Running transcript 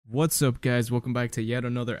What's up, guys? Welcome back to yet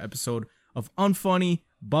another episode of Unfunny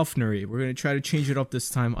Buffnery. We're going to try to change it up this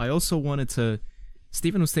time. I also wanted to...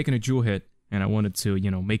 Steven was taking a jewel hit, and I wanted to,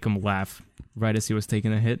 make him laugh right as he was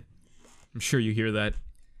taking a hit. I'm sure you hear that.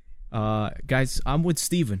 Guys, I'm with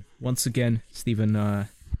Steven. Once again, Steven,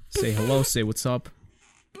 say hello, say what's up.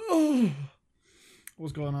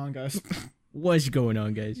 What's going on, guys? What's going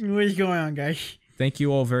on, guys? What's going on, guys? Thank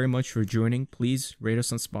you all very much for joining. Please rate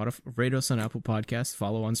us on Spotify, rate us on Apple Podcasts,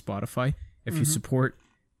 follow on Spotify. If you support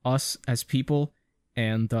us as people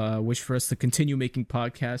and wish for us to continue making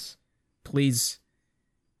podcasts, please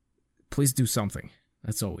do something.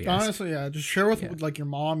 That's all we ask. Honestly, yeah, just share with like your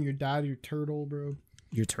mom, your dad, your turtle, bro.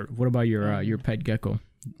 Your turtle. What about your pet gecko,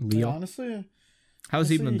 Leo? Yeah, honestly, how's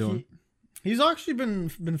he been doing? He's actually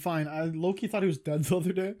been fine. I low-key thought he was dead the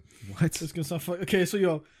other day. What? It's gonna sound funny. Okay,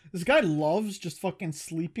 so this guy loves just fucking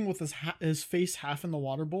sleeping with his face half in the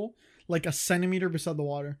water bowl, like a centimeter beside the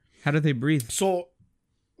water. How do they breathe? So,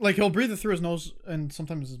 like, he'll breathe it through his nose and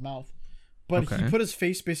sometimes his mouth. But he put his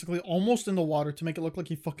face basically almost in the water to make it look like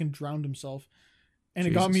he fucking drowned himself. And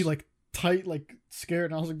Jesus. It got me, like, tight, like,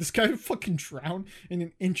 scared. And I was like, this guy would fucking drown in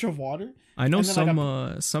an inch of water? I know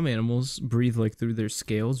some animals breathe, like, through their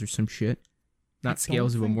scales or some shit. Not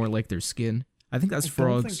scales, but more like their skin. I think that's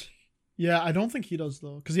frogs. Yeah, I don't think he does,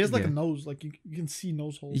 though. Because he has, like, a nose. Like, you can see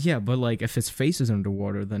nose holes. Yeah, but, like, if his face is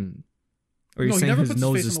underwater, then... Or you're saying his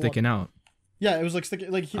nose is sticking out? Yeah, it was, like, sticking...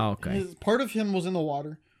 Like, part of him was in the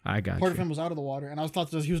water. I got you. Part of him was out of the water. And I thought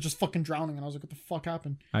he was just fucking drowning. And I was like, what the fuck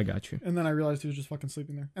happened? I got you. And then I realized he was just fucking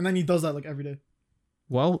sleeping there. And then he does that, like, every day.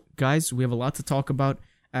 Well, guys, we have a lot to talk about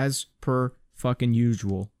as per fucking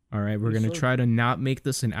usual. All right, we're going to try to not make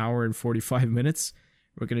this an hour and 45 minutes.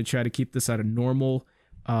 We're going to try to keep this at a normal,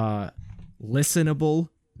 listenable,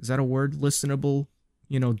 is that a word? Listenable,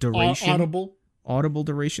 duration. Audible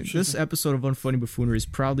duration. This episode of Unfunny Buffoonery is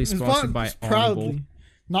proudly sponsored by Audible.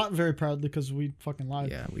 Not very proudly because we fucking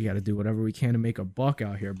lied. Yeah, we got to do whatever we can to make a buck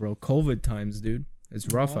out here, bro. COVID times, dude.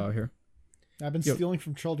 It's rough out here. I've been stealing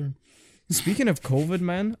from children. Speaking of COVID,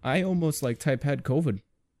 man, I almost type had COVID.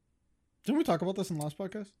 Didn't we talk about this in the last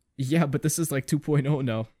podcast? Yeah, but this is like 2.0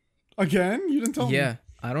 now. Again? You didn't tell me. Yeah,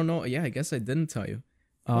 I don't know. Yeah, I guess I didn't tell you.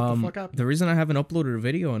 What the fuck happened? The reason I haven't uploaded a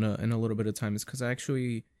video in a little bit of time is because I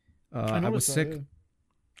actually I was sick. Yeah.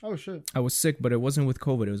 Oh shit. I was sick, but it wasn't with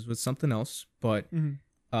COVID. It was with something else. But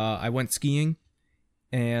I went skiing,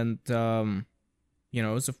 and it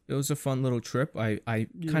was a fun little trip. I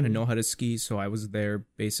kind of know how to ski, so I was there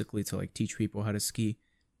basically to teach people how to ski,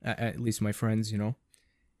 at least my friends,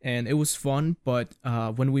 And it was fun, but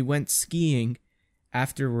when we went skiing,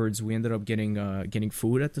 afterwards we ended up getting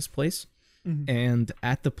food at this place. And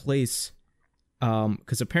at the place,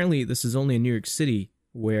 because apparently this is only in New York City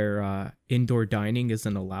where indoor dining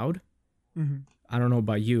isn't allowed. I don't know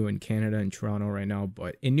about you in Canada and Toronto right now,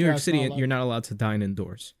 but in New York City, you're not allowed to dine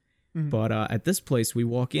indoors. But at this place, we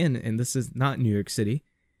walk in, and this is not New York City.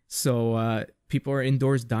 So people are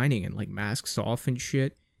indoors dining and masks off and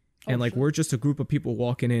shit. And we're just a group of people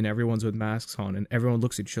walking in, everyone's with masks on, and everyone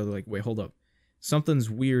looks at each other like, wait, hold up. Something's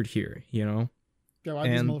weird here, Yeah, why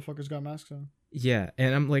these motherfuckers got masks on? Yeah,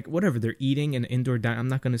 and I'm like, whatever, they're eating an indoor dining. I'm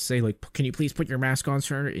not going to say, can you please put your mask on,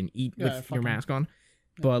 sir, and eat with your mask on?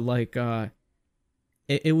 Yeah. But,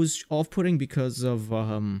 it was off-putting because of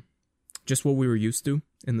just what we were used to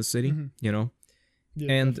in the city, Yeah,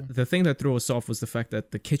 and definitely. The thing that threw us off was the fact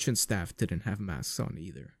that the kitchen staff didn't have masks on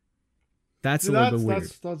either. That's a little bit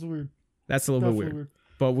weird. That's weird. That's a little bit weird.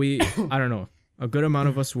 But I don't know, a good amount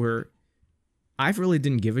of us were, I really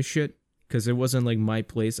didn't give a shit because it wasn't my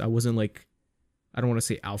place. I wasn't I don't want to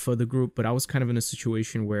say alpha of the group, but I was kind of in a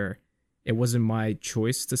situation where it wasn't my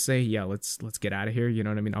choice to say, yeah, let's get out of here. You know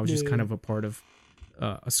what I mean? I was just kind of a part of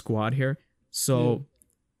a squad here. So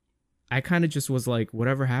I kind of just was like,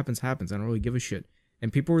 whatever happens, happens. I don't really give a shit.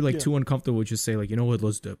 And people were too uncomfortable to just say you know what,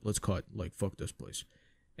 let's dip, let's cut, fuck this place.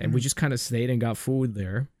 And we just kind of stayed and got food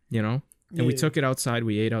there, And we took it outside,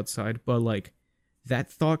 we ate outside, but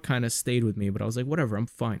that thought kind of stayed with me, but I was like, whatever, I'm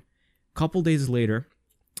fine. Couple days later,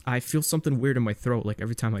 I feel something weird in my throat,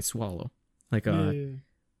 every time I swallow.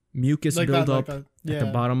 Mucus buildup at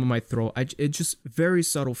the bottom of my throat. It's just very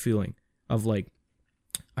subtle feeling of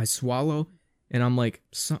I swallow and I'm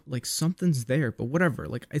something's there, but whatever.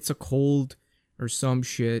 It's a cold or some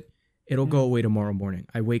shit. It'll go away tomorrow morning.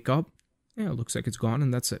 I wake up, it looks like it's gone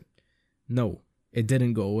and that's it. No, it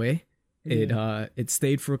didn't go away. It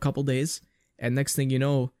stayed for a couple days, and next thing you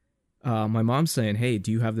know, my mom's saying, hey,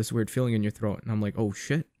 do you have this weird feeling in your throat? And I'm like, oh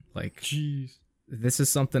shit. Jeez. This is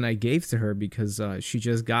something I gave to her because she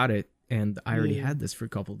just got it and I already had this for a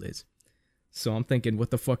couple days. So I'm thinking,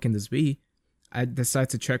 what the fuck can this be? I decide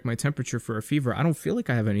to check my temperature for a fever. I don't feel like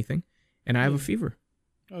I have anything, and I have a fever.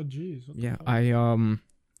 Oh, jeez. Yeah, I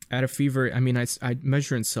had a fever. I mean, I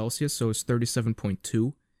measure in Celsius, so it's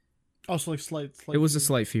 37.2. Oh, so like slight. It was a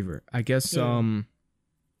slight fever. I guess.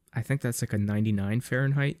 I think that's like a 99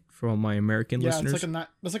 Fahrenheit for all my American listeners. Yeah,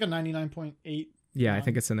 that's like a 99.8. Yeah, I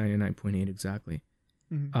think it's a 99.8 exactly.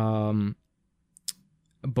 Mm-hmm.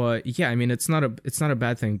 But yeah, I mean, it's not a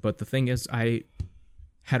bad thing. But the thing is, I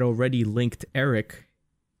had already linked Eric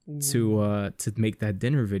to make that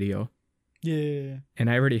dinner video. Yeah. And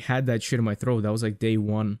I already had that shit in my throat. That was like day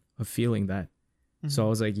one of feeling that. Mm-hmm. So I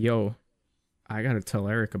was like, yo, I gotta tell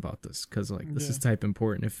Eric about this because like this is type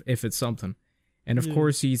important if it's something. And of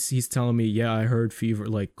course he's telling me, yeah, I heard fever,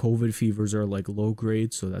 like COVID fevers are like low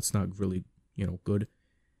grade, so that's not really, good.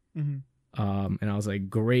 Mm-hmm. And I was like,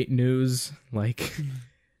 great news. Like,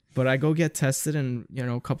 but I go get tested and,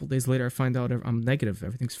 a couple days later I find out I'm negative.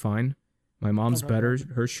 Everything's fine. My mom's better.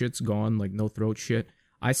 Her shit's gone, like no throat shit.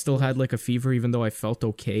 I still had like a fever even though I felt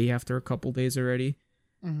okay after a couple days already.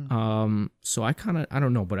 Mm-hmm. So I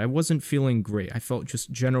don't know, but I wasn't feeling great. I felt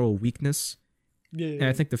just general weakness. Yeah. And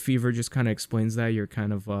I think the fever just kind of explains that. You're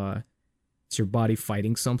kind of, it's your body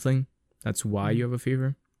fighting something. That's why you have a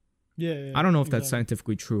fever. Yeah. I don't know if that's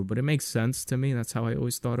scientifically true, but it makes sense to me. That's how I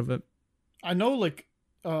always thought of it. I know, like,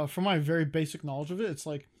 from my very basic knowledge of it, it's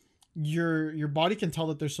like your body can tell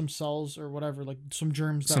that there's some cells or whatever, like some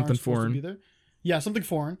germs that aren't supposed to be there. Yeah, something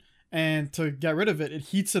foreign. And to get rid of it, it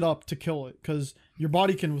heats it up to kill it because your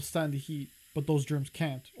body can withstand the heat, but those germs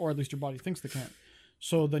can't, or at least your body thinks they can't.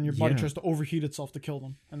 So then your body tries to overheat itself to kill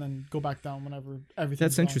them, and then go back down whenever everything.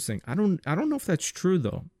 That's interesting. I don't know if that's true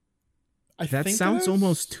though. That sounds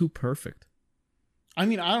almost too perfect. I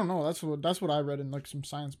mean, I don't know. That's what I read in like some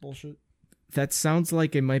science bullshit. That sounds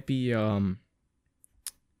like it might be a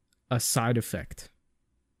side effect.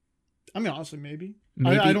 I mean, honestly, maybe.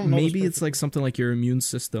 Maybe I don't know. Maybe it's like something like your immune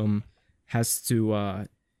system has to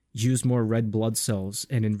use more red blood cells,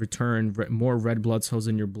 and in return, more red blood cells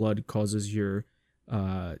in your blood causes your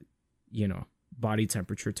body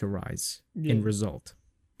temperature to rise in result.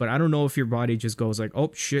 But I don't know if your body just goes like, oh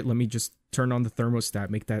shit, let me just turn on the thermostat,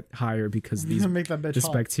 make that higher because this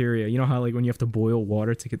bacteria. You know how like when you have to boil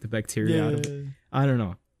water to get the bacteria out of it? I don't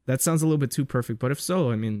know. That sounds a little bit too perfect, but if so,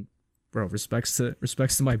 I mean, bro, respects to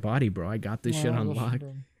my body, bro. I got this shit on lock.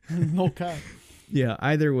 No cap. Yeah,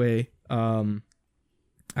 either way, I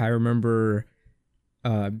remember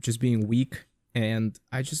just being weak, and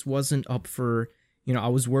I just wasn't up for, I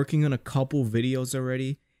was working on a couple videos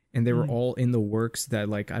already, and they were all in the works that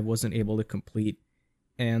like I wasn't able to complete.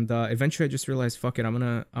 And eventually I just realized, fuck it, I'm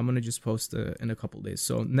gonna just post in a couple days.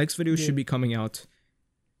 So next video should be coming out,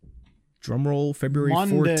 drumroll, February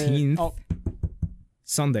 14th. Oh.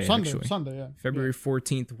 Sunday, actually. Sunday, yeah. February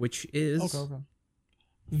 14th, which is... Okay.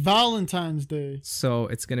 Valentine's Day. So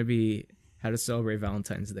it's going to be how to celebrate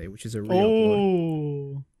Valentine's Day, which is a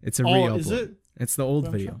re-upload. It's a re-upload. Is it? It's the old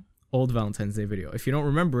video. Old Valentine's Day video. If you don't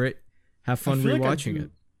remember it, have fun rewatching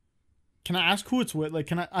it. Can I ask who it's with? Like,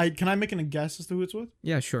 can I make a guess as to who it's with?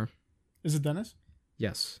 Yeah, sure. Is it Dennis?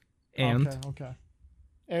 Yes. And... Okay.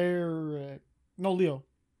 Eric. No, Leo.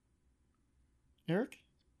 Eric?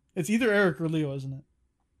 It's either Eric or Leo, isn't it?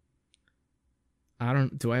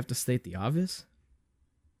 Do I have to state the obvious?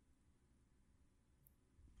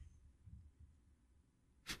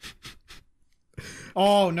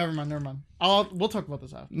 Oh, never mind. We'll talk about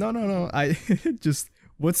this after. No. I just,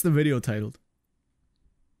 what's the video titled?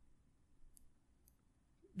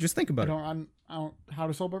 Just think about it. I don't, how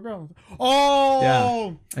to celebrate Valentine's.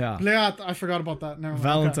 Oh! Yeah. I forgot about that. Never mind.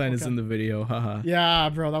 Valentine is in the video. Haha. Yeah,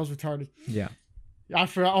 bro, that was retarded. Yeah. I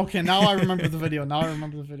forgot. Okay, now I remember the video.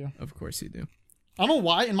 Of course you do. I don't know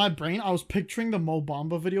why in my brain I was picturing the Mo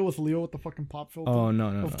Bamba video with Leo with the fucking pop filter. Oh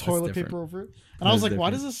no, of toilet paper over it, and I was like, why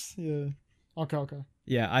does this? Yeah. Okay.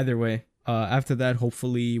 Yeah. Either way, after that,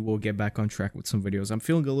 hopefully we'll get back on track with some videos. I'm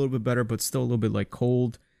feeling a little bit better, but still a little bit like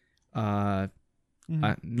cold. No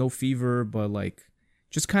fever, but like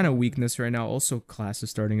just kind of weakness right now. Also, class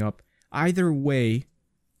is starting up. Either way,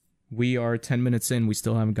 we are 10 minutes in. We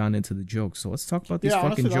still haven't gotten into the jokes. So let's talk about these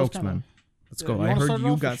fucking jokes, man. Let's go. I heard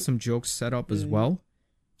you got some jokes set up as well.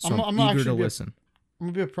 So I'm eager to listen. I'm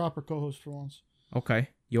going to be a proper co-host for once. Okay.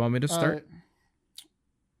 You want me to start?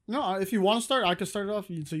 No, if you want to start, I can start it off.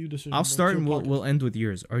 So you decide. I'll start and we'll end with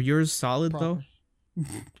yours. Are yours solid, though?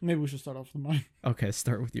 Maybe we should start off with mine. Okay,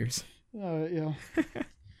 start with yours. Yeah.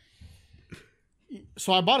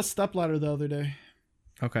 So I bought a step ladder the other day.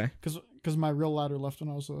 Okay. Because my real ladder left when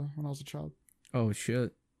I was a child. Oh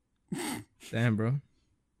shit! Damn, bro.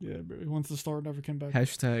 Yeah, bro. Once the store never came back.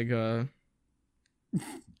 Hashtag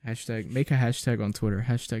Make a hashtag on Twitter.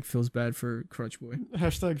 Hashtag feels bad for Crutch Boy.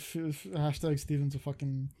 Hashtag Steven's a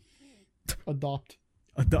fucking adopt.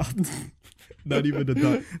 Adopt. Not even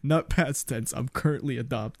adopt. Not past tense. I'm currently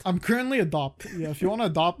adopt. Yeah, if you want to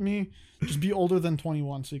adopt me, just be older than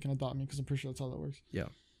 21 so you can adopt me, because I'm pretty sure that's how that works. Yeah.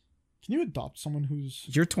 Can you adopt someone who's...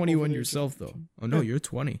 You're 21 yourself, though. Oh, no, you're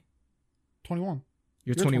 20. 21.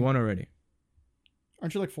 You're 21 already.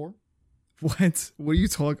 Aren't you like 4? What? What are you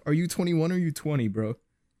talking? Are you 21 or are you 20, bro?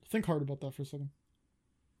 Think hard about that for a second.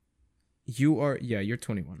 You are... Yeah, you're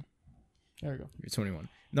 21. There you go. You're 21.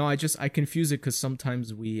 No, I confuse it because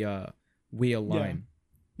sometimes we align.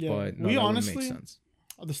 Yeah. But no, we that honestly... make sense.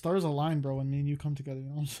 The stars align, bro, when me and you come together, you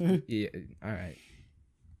know what I'm saying? Yeah, alright.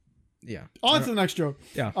 Yeah. On to the next joke.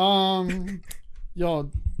 Yeah.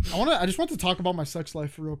 Yo, I just want to talk about my sex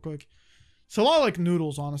life real quick. It's a lot of like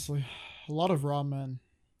noodles, honestly. A lot of raw men.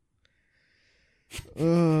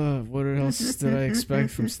 What else did I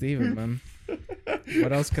expect from Steven, man?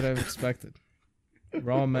 What else could I have expected?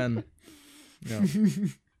 Raw men. Yeah.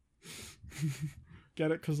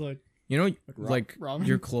 Get it? Cause like, you know, like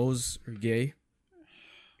your clothes are gay.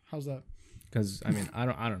 How's that? Because I mean, I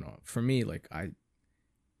don't know. For me, like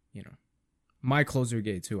my clothes are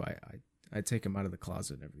gay too. I take them out of the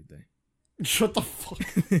closet every day. Shut the fuck.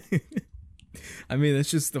 I mean,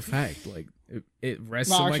 it's just the fact. Like it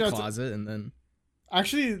rests in my closet, and then.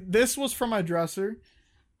 Actually, this was from my dresser.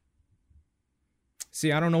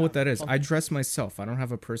 See, I don't know what that is. I dress myself. I don't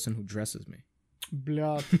have a person who dresses me.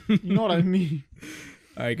 Blah. You know what I mean.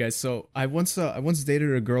 All right, guys. So I once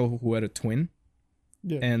dated a girl who had a twin.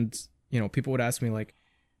 Yeah. And, people would ask me, like,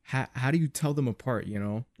 how do you tell them apart,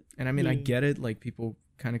 And I mean, I get it. Like, people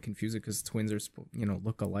kind of confuse it because twins are,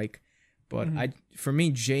 look alike. But for me,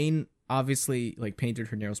 Jane obviously, like, painted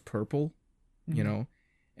her nails purple, and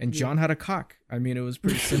John had a cock. I mean, it was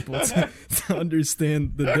pretty simple to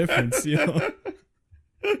understand the difference,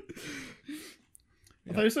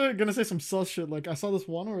 I thought you were going to say some sus shit. Like, I saw this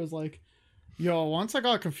one where it was like, yo, once I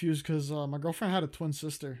got confused because my girlfriend had a twin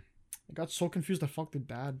sister. I got so confused I fucked her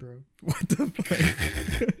dad, bro. What the fuck?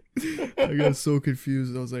 I got so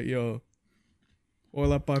confused. I was like, yo,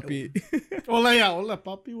 hola, papi. Hola,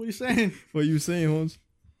 papi. What are you saying? What are you saying, Holmes?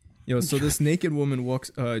 Yo, so this naked woman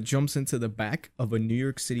jumps into the back of a New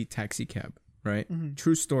York City taxi cab, right? Mm-hmm.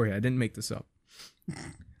 True story. I didn't make this up.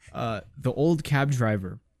 The old cab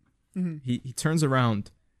driver, he turns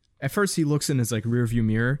around. At first, he looks in his like rear view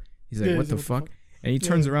mirror. He's like, what the fuck? And he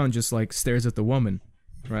turns around, just like stares at the woman,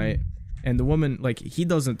 right? And the woman, like, he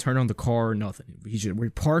doesn't turn on the car or nothing.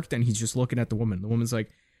 We're parked and he's just looking at the woman. The woman's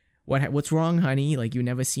like, what's wrong, honey? Like, you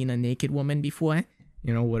never seen a naked woman before?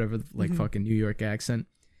 Whatever, like, fucking New York accent.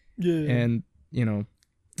 Yeah. And,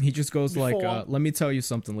 he just goes like, let me tell you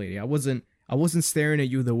something, lady. I wasn't staring at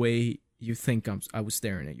you the way you think I was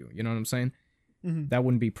staring at you. You know what I'm saying? Mm-hmm. That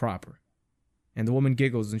wouldn't be proper. And the woman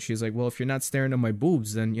giggles and she's like, well, if you're not staring at my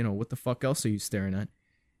boobs, then, what the fuck else are you staring at?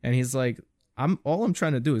 And he's like, all I'm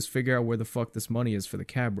trying to do is figure out where the fuck this money is for the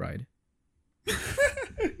cab ride.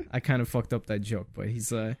 I kind of fucked up that joke, but he's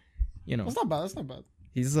That's not bad.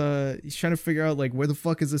 He's trying to figure out like where the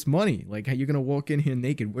fuck is this money? Like, how you gonna walk in here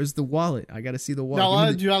naked? Where's the wallet? I gotta see the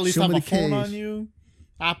wallet. Do you at least have a phone on you?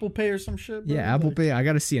 Apple Pay or some shit, bro? Yeah, Apple Pay. I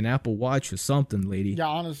gotta see an Apple Watch or something, lady. Yeah,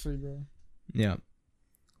 honestly, bro. Yeah.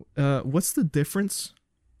 What's the difference?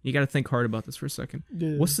 You gotta think hard about this for a second.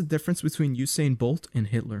 Yeah. What's the difference between Usain Bolt and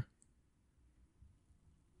Hitler?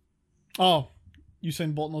 Oh,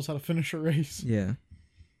 Usain Bolt knows how to finish a race. Yeah.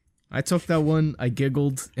 I took that one, I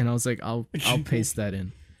giggled, and I was like, I'll paste that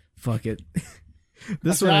in. Fuck it.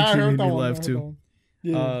 This one actually made me laugh too.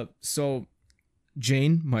 Yeah. So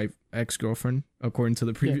Jane, my ex-girlfriend, according to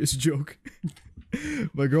the previous joke,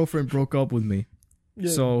 my girlfriend broke up with me. Yeah.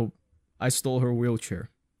 So I stole her wheelchair.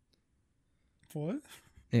 What?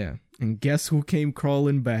 Yeah. And guess who came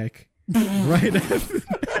crawling back right after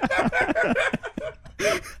that?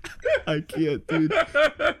 I can't, dude.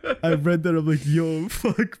 I read that. I'm like, yo,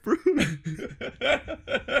 fuck, bro.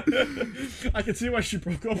 I can see why she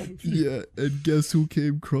broke up with you. Yeah, and guess who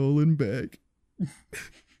came crawling back?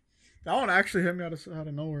 That one actually hit me out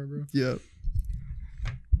of nowhere, bro. Yeah.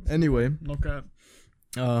 Anyway. No cap.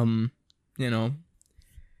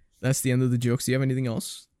 That's the end of the jokes. Do you have anything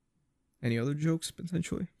else? Any other jokes,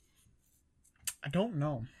 potentially? I don't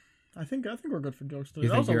know. I think we're good for jokes today.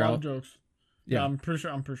 That was a lot of jokes. Yeah, I'm pretty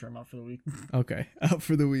sure I'm out for the week. Okay, out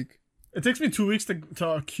for the week. It takes me 2 weeks to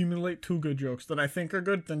accumulate 2 good jokes that I think are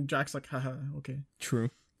good. Then Jack's like, haha, okay.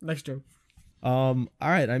 True. Next joke. All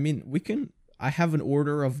right. I mean, I have an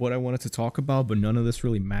order of what I wanted to talk about, but none of this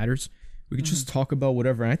really matters. We could just talk about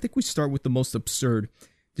whatever. And I think we start with the most absurd.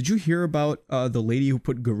 Did you hear about the lady who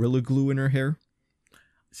put Gorilla Glue in her hair?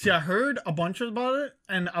 See, I heard a bunch about it,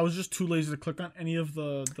 and I was just too lazy to click on any of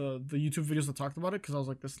the YouTube videos that talked about it because I was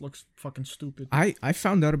like, this looks fucking stupid. I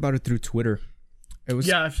found out about it through Twitter. It was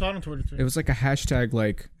I saw it on Twitter too. It was like a hashtag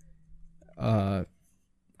like, I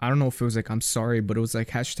don't know if it was like I'm sorry, but it was like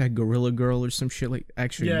hashtag Gorilla Girl or some shit. Like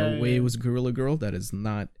actually, no way it was Gorilla Girl. That is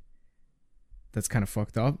not. That's kind of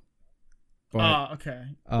fucked up. Okay.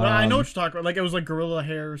 Well, I know what you're talking about. Like it was like gorilla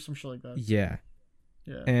hair or some shit like that. Yeah.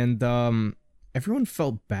 Yeah. And everyone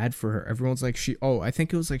felt bad for her. Everyone's like I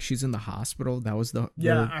think it was like she's in the hospital. That was the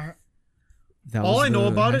all I know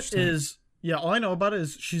about it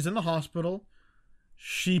is she's in the hospital.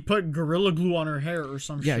 She put Gorilla Glue on her hair or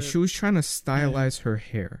some shit. Yeah, she was trying to stylize her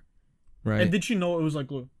hair. Right. And did she know it was like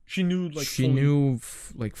glue? She knew like she fully. Knew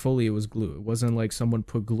like fully it was glue. It wasn't like someone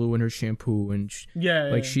put glue in her shampoo and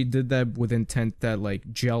she did that with intent that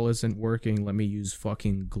like gel isn't working. Let me use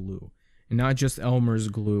fucking glue, and not just Elmer's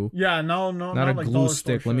glue. Yeah, not a like glue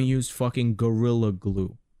stick. Let me use fucking Gorilla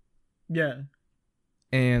Glue. Yeah.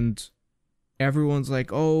 And everyone's like,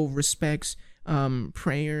 oh, respects,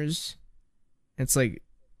 prayers. It's like,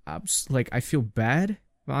 I feel bad.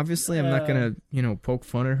 Obviously, I'm not gonna, poke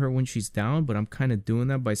fun at her when she's down, but I'm kind of doing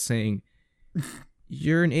that by saying,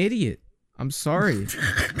 "You're an idiot. I'm sorry."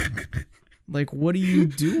 Like, what are you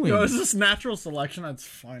doing? Yo, is this natural selection at its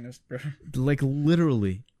finest, bro? Like,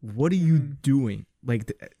 literally, what are you doing? Like,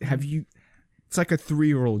 have you? It's like a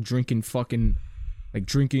 3-year-old drinking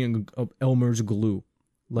Elmer's glue.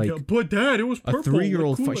 Like, yeah, but Dad, it was purple. A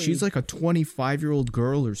 3-year-old. She's like a 25-year-old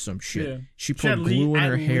girl or some shit. Yeah. She put glue in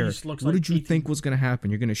her hair. What did you think was gonna happen?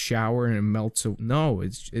 You're gonna shower and it melts. No,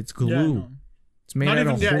 it's glue. Yeah, no. It's made out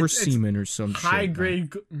of horse semen or some shit. High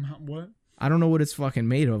grade. What? I don't know what it's fucking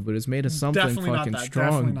made of, but it's made of something definitely fucking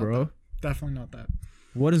strong, bro. Definitely not that.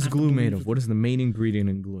 What is glue made of? What is the main ingredient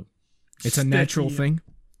in glue? It's a natural thing.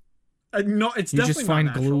 No, it's definitely not natural. You just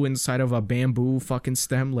find glue inside of a bamboo fucking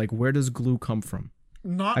stem. Like, where does glue come from?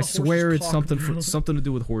 I swear it's something to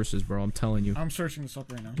do with horses, bro. I'm telling you. I'm searching this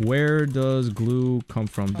up right now. Where does glue come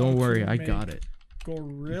from? Don't worry, I got it.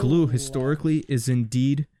 Glue historically is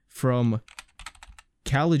indeed from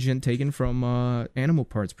collagen taken from animal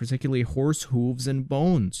parts, particularly horse hooves and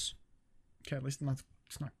bones. Okay, at least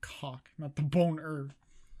it's not cock, not the bone herb.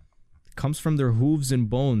 It comes from their hooves and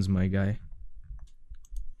bones, my guy.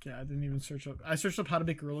 Yeah, I didn't even search up. I searched up how to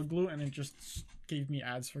make Gorilla Glue, and it just gave me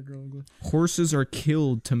ads for Gorilla Glue. Horses are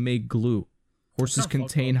killed to make glue. Horses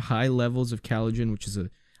contain high levels of collagen, which is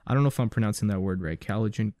I don't know if I'm pronouncing that word right.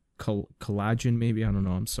 Collagen, maybe. I don't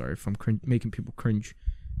know. I'm sorry if I'm making people cringe.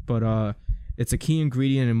 But it's a key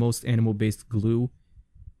ingredient in most animal-based glue.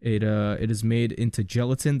 It is made into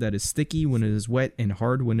gelatin that is sticky when it is wet and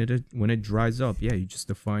hard when it dries up. Yeah, you just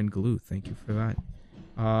defined glue. Thank you for that.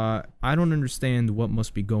 I don't understand what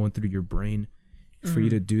must be going through your brain for you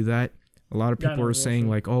to do that. A lot of people are saying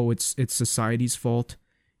like, oh, it's society's fault.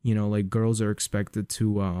 Like girls are expected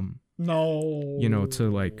to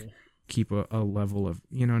to like keep a level of,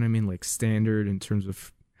 you know what I mean, like standard in terms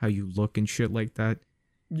of how you look and shit like that.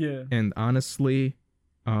 Yeah. And honestly,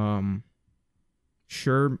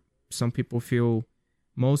 sure,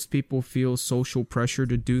 most people feel social pressure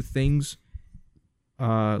to do things.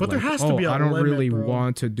 But like, there has to be a I don't limit, really bro.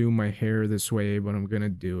 want to do my hair this way, but I'm gonna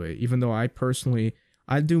do it. Even though I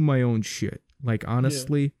do my own shit. Like,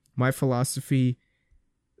 honestly, my philosophy,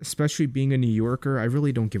 especially being a New Yorker, I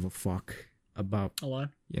really don't give a fuck about,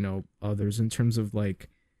 others in terms of, like,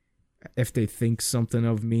 if they think something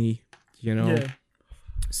of me, Yeah.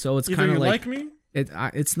 So it's kind of like me?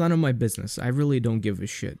 It's none of my business. I really don't give a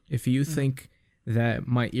shit. If you think that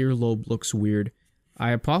my earlobe looks weird,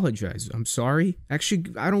 I apologize. I'm sorry. Actually,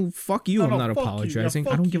 I don't. Fuck you. I'm not apologizing.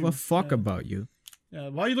 I don't give a fuck about you. Yeah.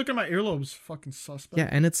 Why are you looking at my earlobes? Fucking suspect. Yeah,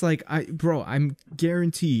 and it's like I'm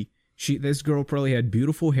guarantee this girl probably had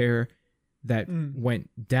beautiful hair that went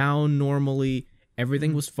down normally.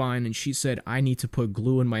 Everything was fine, and she said, "I need to put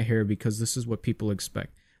glue in my hair because this is what people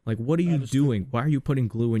expect." Like, what are you doing? Why are you putting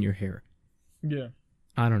glue in your hair? Yeah.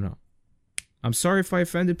 I don't know. I'm sorry if I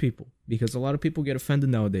offended people because a lot of people get offended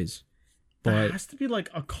nowadays. But it has to be like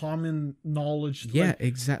a common knowledge. Yeah,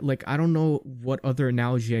 exactly. Like, I don't know what other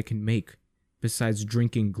analogy I can make besides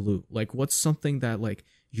drinking glue. Like, what's something that, like,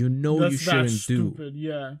 you shouldn't do?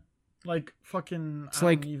 Yeah. Like, fucking, I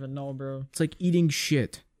don't even know, bro. It's like eating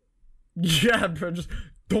shit. Yeah, bro, just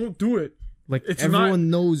don't do it. Like, everyone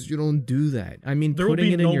knows you don't do that. I mean,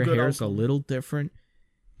 putting it in your hair is a little different.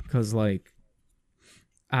 Because, like,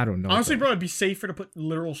 I don't know. Honestly, bro, it'd be safer to put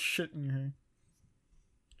literal shit in your hair.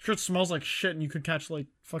 Sure, it smells like shit, and you could catch like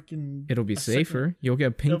fucking. It'll be safer. You'll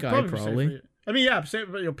get pink eye probably. I mean, yeah,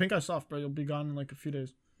 same, but pink eye soft, bro. You'll be gone in like a few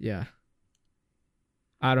days. Yeah.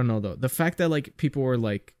 I don't know though. The fact that like people were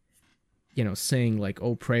like, saying like,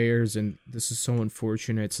 oh, prayers and this is so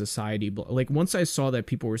unfortunate, society. Like once I saw that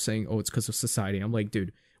people were saying, oh, it's because of society, I'm like,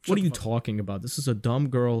 dude, what are you talking about? This is a dumb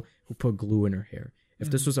girl who put glue in her hair. If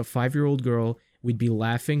this was a 5-year-old girl, we'd be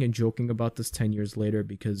laughing and joking about this 10 years later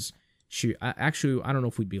because I don't know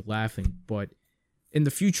if we'd be laughing, but in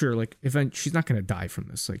the future, like, she's not going to die from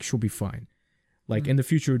this. Like, she'll be fine. Like, in the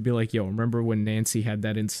future, it'd be like, yo, remember when Nancy had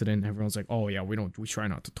that incident? Everyone's like, oh, yeah, we try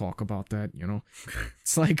not to talk about that,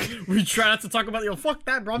 It's like... we try not to talk about it. Fuck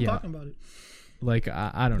that, bro. I'm talking about it. Like,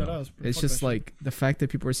 I don't know. It's just like, the fact that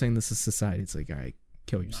people are saying this is society, it's like, all right,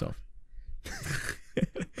 kill yourself.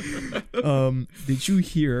 Did you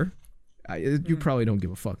hear... you probably don't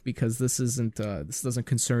give a fuck because this doesn't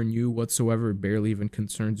concern you whatsoever. It barely even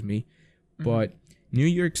concerns me. But New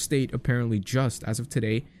York State apparently just, as of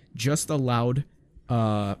today, just allowed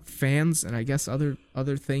fans and I guess other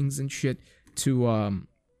things and shit to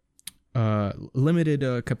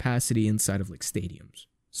limited capacity inside of like stadiums.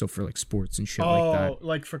 So for like sports and shit like that. Oh,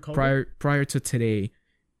 like for COVID? Prior to today,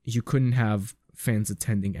 you couldn't have fans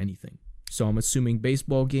attending anything. So I'm assuming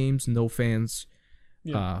baseball games, no fans.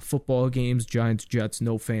 Yeah. Football games, Giants, Jets,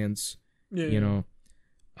 no fans.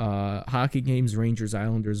 Hockey games, Rangers,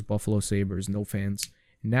 Islanders, Buffalo Sabres, no fans.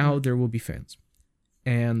 Now there will be fans.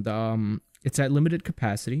 And it's at limited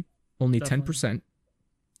capacity, only Definitely. 10%.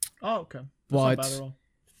 Oh, okay. That's but not bad at all.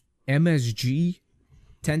 MSG,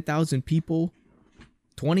 10,000 people,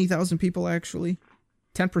 20,000 people actually.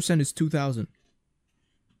 10% is 2,000.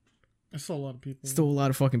 That's still a lot of people. Still a lot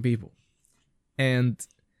of fucking people. And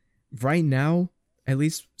right now, at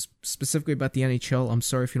least specifically about the NHL, I'm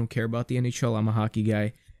sorry if you don't care about the NHL. I'm a hockey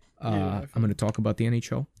guy. I'm going to talk about the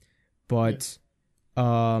NHL. But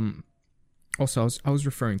also, I was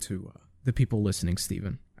referring to the people listening,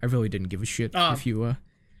 Steven. I really didn't give a shit if you...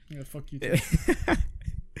 Yeah, fuck you too.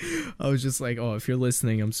 I was just like, oh, if you're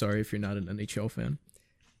listening, I'm sorry if you're not an NHL fan.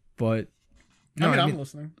 But... No, I'm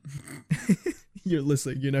listening. You're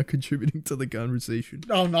listening. You're not contributing to the conversation.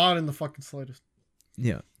 No, not in the fucking slightest.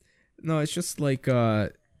 Yeah. No, it's just like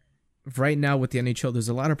right now with the NHL, there's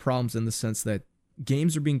a lot of problems in the sense that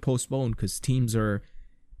games are being postponed because teams are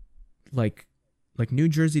like New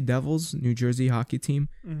Jersey Devils, New Jersey hockey team.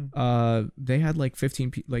 They had like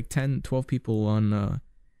 10, 12 people on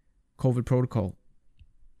COVID protocol,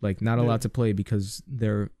 like not allowed to play because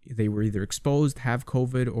they were either exposed, have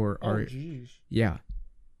COVID, or are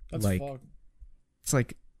that's like fucked. It's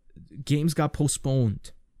like games got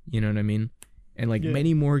postponed. You know what I mean? And like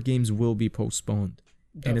many more games will be postponed.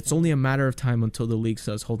 Definitely. And it's only a matter of time until the league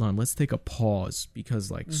says, hold on, let's take a pause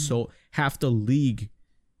because like so half the league's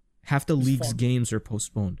games are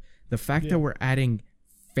postponed. The fact that we're adding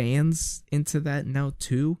fans into that now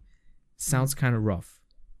too sounds kind of rough.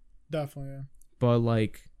 Definitely, yeah. But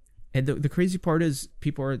like, and the crazy part is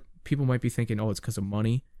people might be thinking, oh, it's because of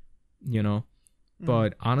money,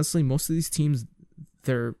 But honestly, most of these teams,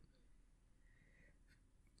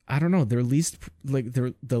 I don't know. The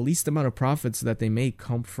least amount of profits that they make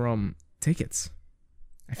come from tickets.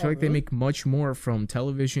 I feel like they make much more from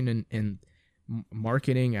television and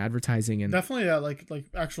marketing, advertising, and definitely like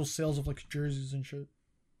actual sales of like jerseys and shit.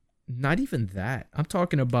 Not even that. I'm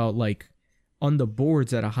talking about like on the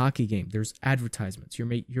boards at a hockey game. There's advertisements.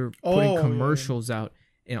 You're putting commercials out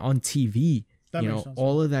and on TV. That makes sense.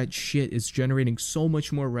 All of that shit is generating so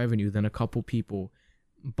much more revenue than a couple people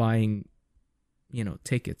buying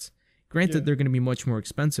tickets. Granted, they're going to be much more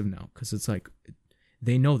expensive now because it's like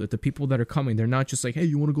they know that the people that are coming, they're not just like, hey,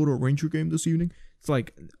 you want to go to a Ranger game this evening? It's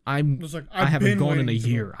like I haven't gone in a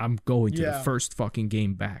year. I'm going to the first fucking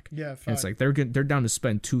game back. Yeah, and it's like they're down to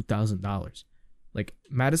spend $2,000. Like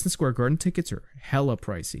Madison Square Garden tickets are hella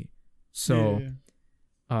pricey. So,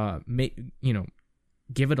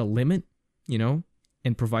 give it a limit,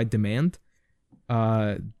 and provide demand.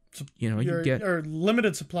 You get or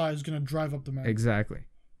limited supply is going to drive up demand. Exactly.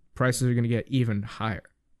 Prices are going to get even higher.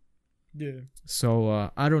 Yeah.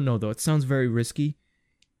 So I don't know though. It sounds very risky.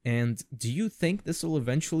 And do you think this will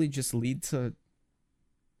eventually just lead to,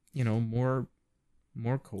 more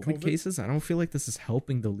COVID cases? I don't feel like this is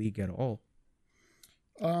helping the league at all.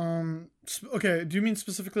 Okay. Do you mean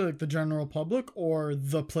specifically like the general public or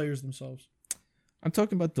the players themselves? I'm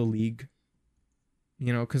talking about the league.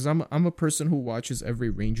 Because I'm a person who watches every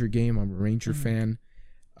Ranger game. I'm a Ranger fan.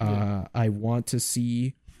 I want to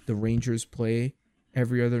see the Rangers play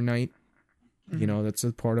every other night. That's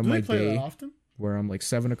a part of my day often? Where I'm like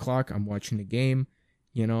 7 o'clock, I'm watching the game,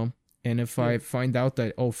 and if I find out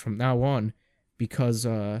that, from now on, because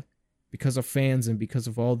because of fans and because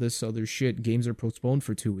of all this other shit, games are postponed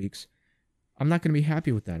for 2 weeks. I'm not going to be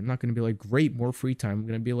happy with that. I'm not going to be like, great, more free time. I'm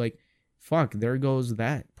going to be like, fuck, there goes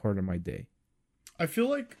that part of my day. I feel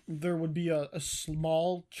like there would be a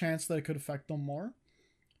small chance that it could affect them more.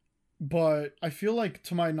 But I feel like,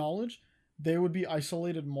 to my knowledge, they would be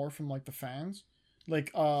isolated more from like the fans.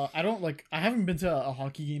 Like, I haven't been to a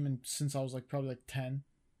hockey game since I was like probably like 10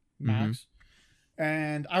 max.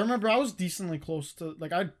 And I remember I was decently close to,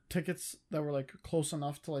 like, I had tickets that were like close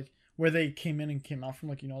enough to like where they came in and came out from,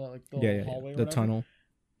 like, you know, that like the hallway, the tunnel.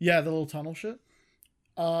 Yeah, the little tunnel shit.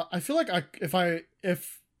 I feel like if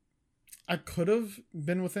I could have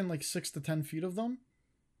been within like 6 to 10 feet of them,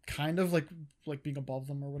 kind of like being above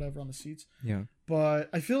them or whatever on the seats. Yeah. But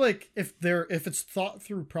I feel like if it's thought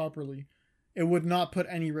through properly, it would not put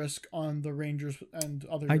any risk on the Rangers and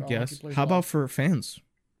other. I guess. How about for fans?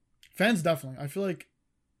 Fans, definitely. I feel like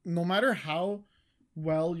no matter how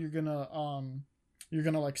well you're gonna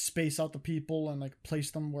like space out the people and like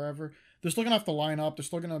place them wherever, they're still gonna have to line up. They're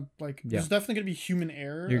still gonna like. Yeah. There's definitely gonna be human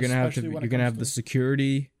error. You're gonna have the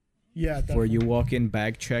security. Yeah, definitely. Where you walk in,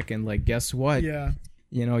 bag check, and like, guess what? Yeah.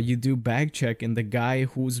 You know, you do bag check, and the guy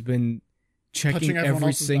who's been checking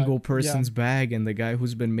every single person's bag, and the guy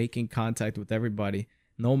who's been making contact with everybody,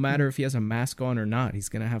 no matter if he has a mask on or not, he's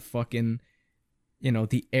gonna have fucking, you know,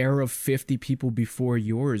 the air of 50 people before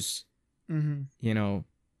yours. You know,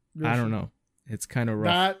 I don't know. It's kind of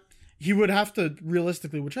rough. That he would have to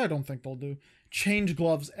realistically, which I don't think they'll do, change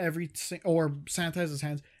gloves or sanitize his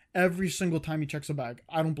hands every single time he checks a bag.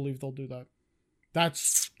 I don't believe they'll do that.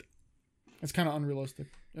 It's kind of unrealistic,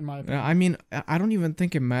 in my opinion. I mean, I don't even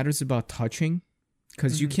think it matters about touching,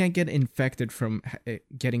 because you can't get infected from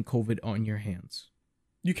getting COVID on your hands.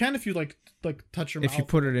 You can if you like touch your mouth. If you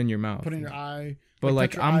put it in your mouth. Put it in your eye. But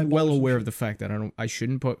like I'm well aware of the fact that I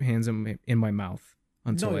shouldn't put hands in my mouth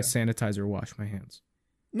until I sanitize or wash my hands.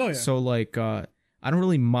 No, yeah. So like I don't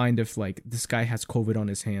really mind if like this guy has COVID on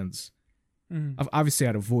his hands. Obviously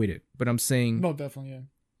I'd avoid it, but I'm saying no, definitely, yeah.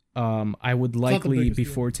 I would likely,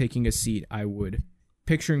 before taking a seat,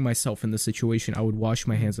 picturing myself in the situation, I would wash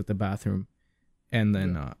my hands at the bathroom, and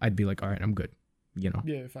then I'd be like, all right, I'm good, you know.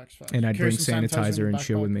 Yeah, facts. And I'd bring sanitizer and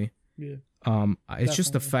shit with me. Yeah. It's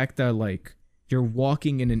just the fact that like you're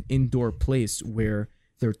walking in an indoor place where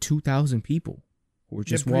there are 2,000 people who are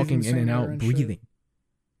just walking in and out, breathing.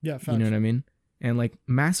 Yeah, facts. You know what I mean? And like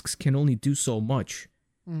masks can only do so much,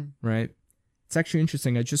 right? It's actually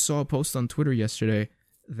interesting. I just saw a post on Twitter yesterday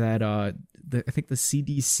that I think the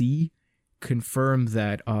CDC confirmed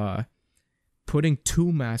that putting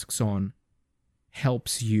 2 masks on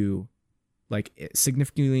helps you like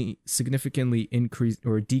significantly increase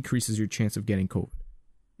or decreases your chance of getting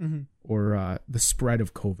COVID or the spread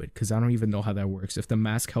of COVID, because I don't even know how that works. If the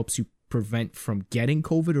mask helps you prevent from getting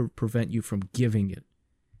COVID or prevent you from giving it.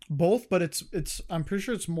 Both, but it's I'm pretty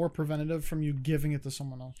sure it's more preventative from you giving it to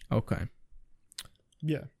someone else. Okay.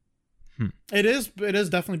 Yeah. It is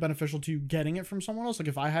definitely beneficial to you getting it from someone else. Like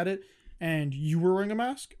if I had it and you were wearing a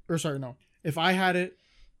mask, or sorry, no. If I had it,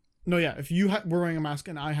 no, yeah. If you were wearing a mask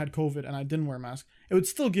and I had COVID and I didn't wear a mask, it would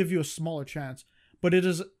still give you a smaller chance. But it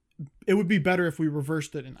would be better if we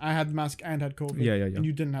reversed it and I had the mask and had COVID. Yeah. And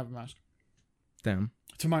you didn't have a mask. Damn.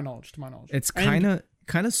 To my knowledge. It's kind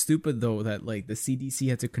of stupid though that like the CDC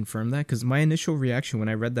had to confirm that, because my initial reaction when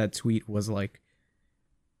I read that tweet was like,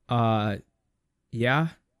 yeah.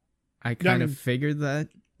 I kind of figured that.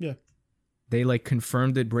 Yeah. They like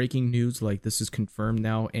confirmed it, breaking news, like this is confirmed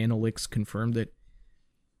now. Analytics confirmed it.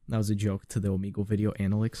 That was a joke to the Omegle video,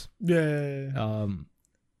 Analytics. Yeah.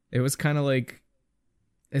 It was kind of like,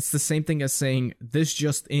 it's the same thing as saying this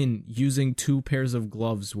just in, using 2 pairs of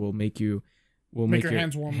gloves will make your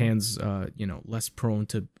hands warmer. Less prone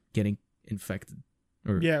to getting infected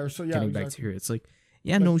or getting bacteria. It's like,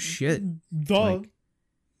 no shit. Duh. Like,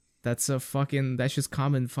 that's just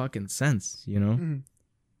common fucking sense, you know?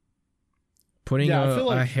 Putting a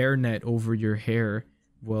hairnet over your hair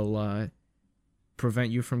will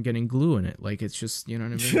prevent you from getting glue in it. Like, it's just, you know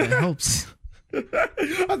what I mean? It helps.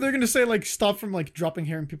 They're going to say, like, stop from, like, dropping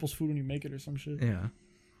hair in people's food when you make it or some shit. Yeah.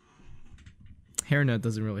 Hairnet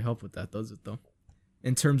doesn't really help with that, does it, though?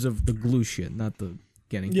 In terms of the glue shit, not the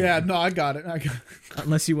getting glue. Yeah, no, I got it.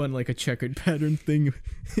 Unless you want, like, a checkered pattern thing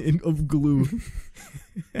of glue.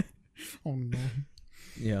 Oh no.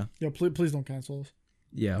 Yeah. Yeah, please don't cancel us.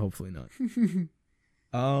 Yeah, hopefully not.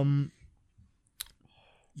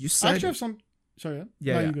 You said I actually have some. Sorry.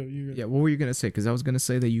 Yeah. You go. Yeah. What were you gonna say? Because I was gonna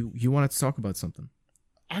say that you wanted to talk about something.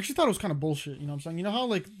 I actually thought it was kind of bullshit. You know what I'm saying? You know how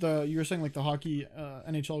like you were saying like the hockey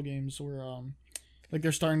NHL games where like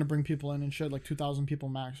they're starting to bring people in and shit, like 2,000 people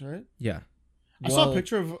max, right? Yeah. I saw a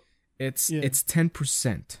picture of. It's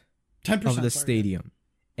 10% of the stadium.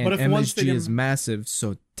 And but if MSG one stadium is massive,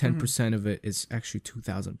 so 10% of it is actually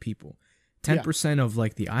 2,000 people. 10% of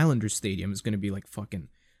like the Islanders stadium is going to be like fucking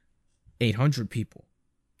 800 people.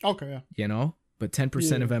 Okay, yeah. You know? But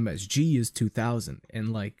 10% of MSG is 2,000.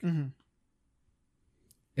 And like,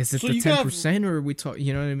 is it the 10% or are we talking,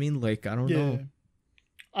 you know what I mean? Like, I don't know.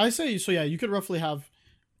 I say, so yeah, you could roughly have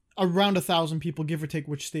around 1,000 people, give or take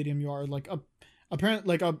which stadium you are. Like,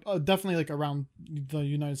 apparently, like, definitely like around the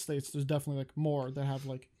United States, there's definitely like more that have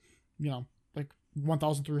like, you know, like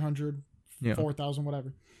 1,300, 4,000,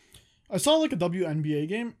 whatever. I saw like a WNBA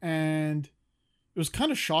game and it was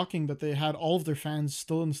kind of shocking that they had all of their fans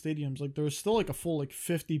still in the stadiums. Like there was still like a full like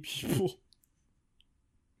 50 people.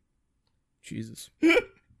 Jesus.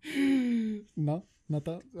 No, not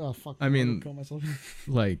that. Oh fuck. I mean, kill myself.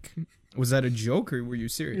 Like, was that a joke or were you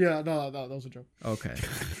serious? Yeah, no, that was a joke. Okay.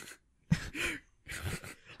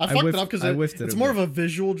 I fucked it up because it's more of a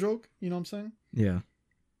visual joke. You know what I'm saying? Yeah.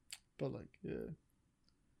 But like, yeah.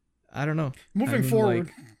 I don't know. Moving forward.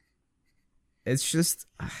 Like, it's just,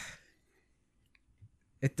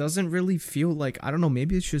 it doesn't really feel like, I don't know,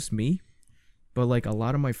 maybe it's just me, but like a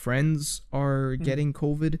lot of my friends are getting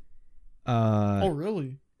COVID. Oh,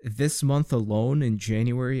 really? This month alone in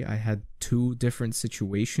January, I had 2 different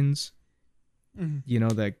situations, you know,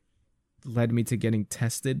 that led me to getting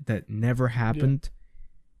tested that never happened,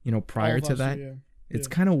 you know, prior to that. It's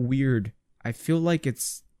kind of weird. I feel like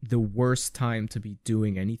it's the worst time to be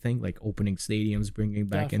doing anything, like opening stadiums, bringing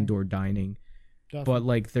back indoor dining. But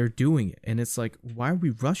like they're doing it and it's like, why are we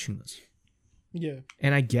rushing this? Yeah.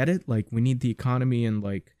 And I get it, like we need the economy and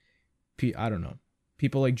like I don't know,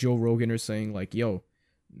 people like Joe Rogan are saying like, yo,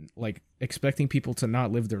 like expecting people to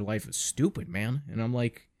not live their life is stupid, man. And I'm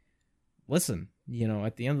like, listen, you know,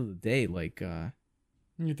 at the end of the day, like you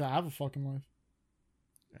need to have a fucking life,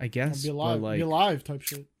 I guess. Be alive, like, be alive type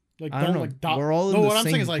shit. Like I don't know, like we're all in the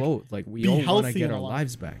same boat. Like we all want to get our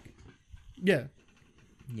lives back. Yeah.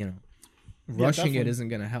 You know, rushing it isn't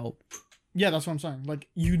gonna help. Yeah, that's what I'm saying. Like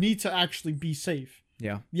you need to actually be safe.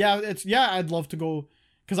 Yeah. I'd love to go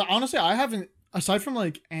because honestly I haven't, aside from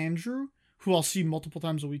like Andrew, who I'll see multiple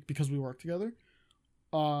times a week because we work together.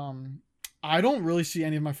 I don't really see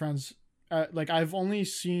any of my friends. Like I've only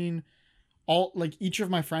seen each of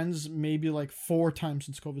my friends maybe like 4 times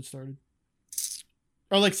since COVID started,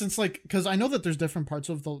 or like since like, because I know that there's different parts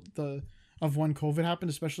of the of when COVID happened.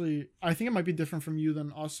 Especially, I think it might be different from you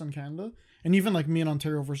than us in Canada, and even like me in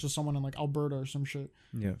Ontario versus someone in like Alberta or some shit.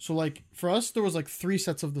 Yeah. So like for us, there was like 3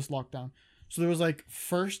 sets of this lockdown. So there was like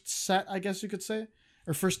first set, I guess you could say,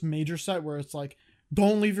 or first major set where it's like,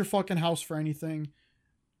 don't leave your fucking house for anything.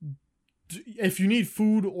 If you need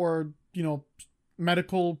food or, you know,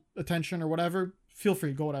 medical attention or whatever, feel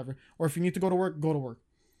free, go whatever. Or if you need to go to work, go to work.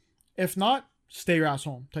 If not, stay your ass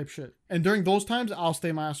home type shit. And during those times, I'll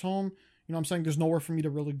stay my ass home. You know what I'm saying? There's nowhere for me to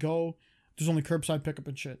really go. There's only curbside pickup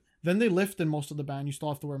and shit. Then they lifted most of the ban. You still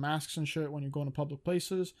have to wear masks and shit when you're going to public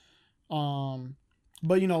places.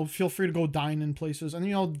 But, you know, feel free to go dine in places. And,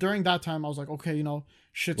 you know, during that time, I was like, okay, you know,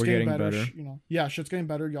 shit's getting better. You know, yeah, shit's getting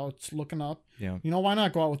better. Y'all, it's looking up. Yeah. You know, why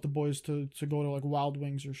not go out with the boys to go to, like, Wild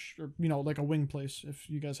Wings or you know, like a wing place if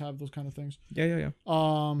you guys have those kind of things. Yeah.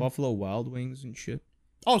 Buffalo Wild Wings and shit.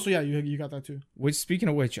 Oh, so yeah, you got that too. Which, speaking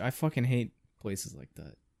of which, I fucking hate places like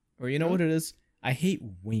that. Or you know what it is? I hate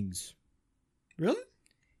wings. Really?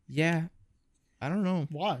 Yeah. I don't know.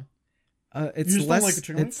 Why?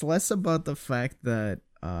 It's less about the fact that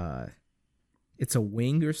it's a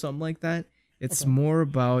wing or something like that. It's more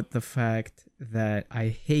about the fact that I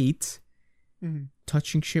hate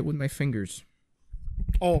touching shit with my fingers.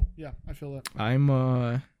 Oh, yeah, I feel that. I'm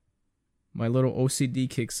my little OCD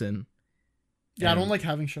kicks in. Yeah, I don't like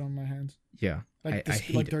having shit on my hands. Yeah. I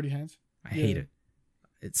hate like dirty hands. I hate it.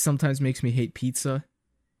 It sometimes makes me hate pizza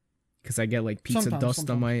because I get like pizza dust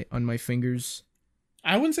on my fingers.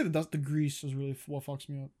 I wouldn't say the grease is really what fucks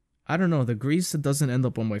me up. I don't know. The grease doesn't end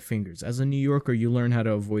up on my fingers. As a New Yorker, you learn how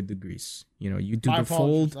to avoid the grease. You know, you do the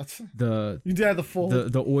fold. The fold.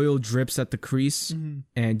 The oil drips at the crease,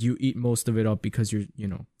 and you eat most of it up because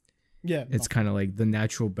it's kind of like the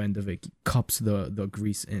natural bend of it cups the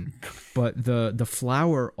grease in. But the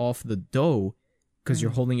flour off the dough, because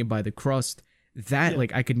you're holding it by the crust,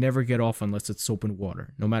 like I could never get off unless it's soap and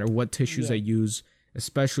water. No matter what tissues I use.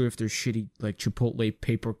 Especially if they're shitty, like Chipotle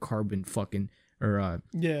paper carbon fucking, or,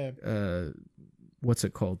 what's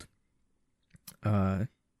it called?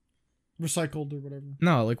 Recycled or whatever.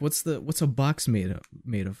 No, like what's a box made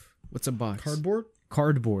of? What's a box? Cardboard?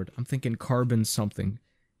 Cardboard. I'm thinking carbon something.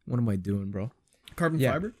 What am I doing, bro? Carbon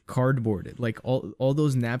fiber? Cardboard. Like all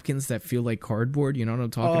those napkins that feel like cardboard, you know what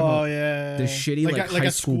I'm talking about? Oh yeah. The shitty like high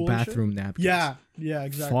school bathroom napkins. Yeah,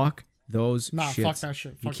 exactly. Fuck those shits. Fuck that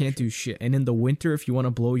shit. You can't do shit. And in the winter, if you want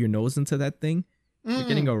to blow your nose into that thing, you're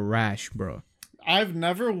getting a rash, bro. I've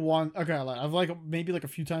never I've like maybe like a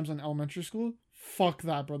few times in elementary school. Fuck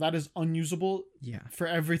that, bro. That is unusable. Yeah. For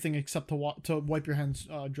everything except to wipe your hands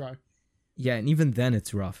dry. Yeah, and even then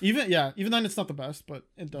it's rough. Even then it's not the best, but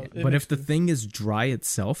it does. But if the thing is dry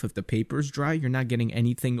itself, if the paper's dry, you're not getting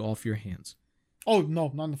anything off your hands. Oh no,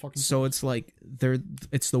 not in the fucking. So it's like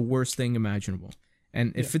it's the worst thing imaginable.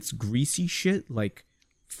 And if it's greasy shit like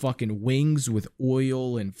fucking wings with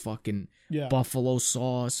oil and fucking buffalo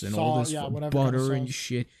sauce and all this butter and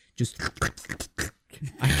shit, just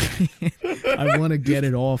I want to get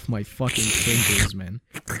it off my fucking fingers, man.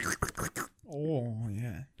 Oh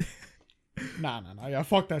yeah. Nah. Yeah,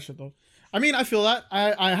 fuck that shit though. I mean, I feel that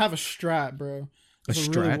I have a strat, bro. A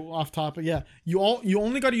strat? Really off topic. Yeah, you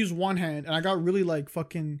only got to use one hand, and I got really like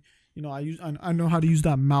fucking. You know, I know how to use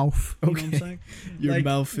that mouth. You know what I'm saying? Your like,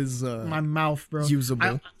 mouth is my mouth, bro.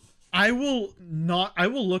 Usable. I will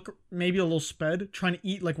look maybe a little sped trying to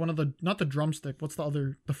eat like one of not the drumstick. What's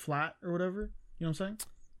the flat or whatever? You know what I'm saying?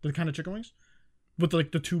 The kind of chicken wings with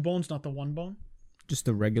like the two bones, not the one bone. Just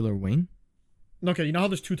a regular wing. Okay, you know how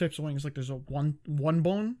there's two types of wings? Like there's a one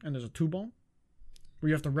bone and there's a two bone, where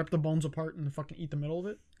you have to rip the bones apart and fucking eat the middle of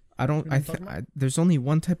it. There's only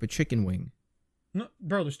one type of chicken wing. No,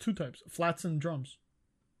 bro, there's two types: flats and drums.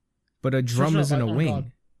 But a drum isn't a wing.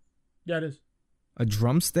 God. Yeah, it is. A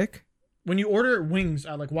drumstick? When you order wings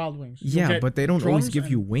at like Wild Wings. Yeah, but they don't always give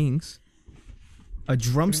you wings. A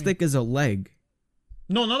drumstick is a leg.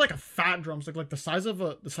 No, not like a fat drumstick, like the size of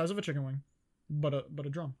a chicken wing, but a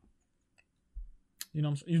drum. You know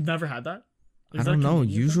what I'm saying? You've never had that? I don't know.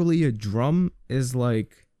 Usually a drum is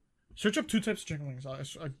like... Search up 2 types of chicken wings.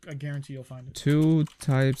 I guarantee you'll find it. 2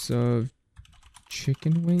 types of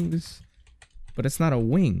chicken wings? But it's not a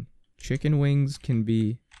wing. Chicken wings can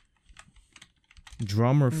be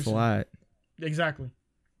drum or flat. Exactly.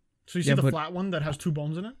 So you see the flat one that has 2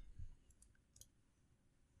 bones in it?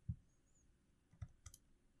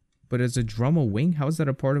 But is a drum a wing? How is that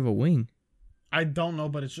a part of a wing? I don't know,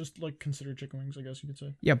 but it's just like considered chicken wings, I guess you could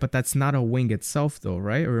say. Yeah, but that's not a wing itself, though,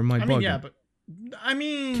 right? Or am I bugging?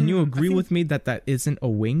 Can you agree with me that isn't a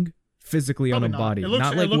wing physically on a body?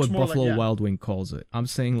 Not like what Buffalo Wild Wing calls it. I'm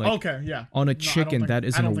saying like on a chicken that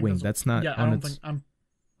isn't a wing. That's not on its...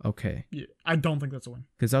 Okay. Yeah, I don't think that's a wing.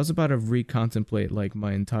 Because I was about to recontemplate like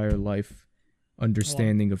my entire life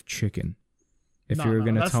understanding of chicken. If you were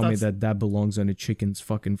going to tell me that belongs on a chicken's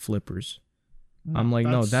fucking flippers. I'm like,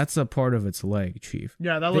 no, that's a part of its leg, Chief.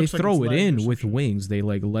 Yeah, that looks like they throw it in with wings. They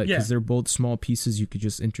like let because they're both small pieces you could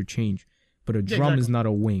just interchange. But a drum is not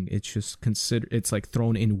a wing. It's just it's like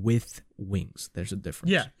thrown in with wings. There's a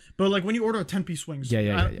difference. Yeah, but like when you order a 10-piece wings,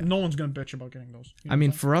 no one's gonna bitch about getting those. I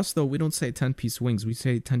mean, for us though, we don't say 10-piece wings. We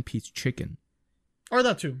say 10-piece chicken. Or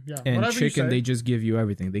that too. Yeah. And whatever chicken, they just give you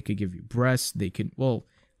everything. They could give you breast. They could. Well,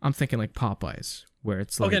 I'm thinking like Popeyes, where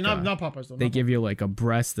it's like not Popeyes though. They give you like a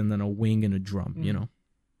breast and then a wing and a drum. You know.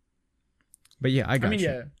 But yeah, I got you.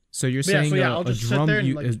 Yeah. So you're saying a drum?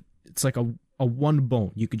 It's like a one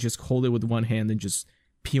bone. You could just hold it with one hand and just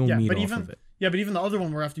peel meat off of it. Yeah, but even the other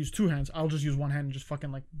one where I have to use 2 hands, I'll just use one hand and just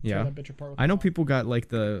fucking like tear that bitch apart. I know people got like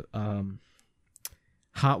the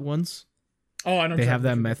hot ones. Oh, I know. They have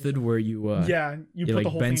that method where you put like the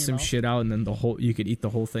whole bend thing some shit out and then you could eat the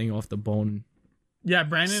whole thing off the bone. Yeah,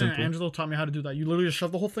 Brandon and Angelo taught me how to do that. You literally just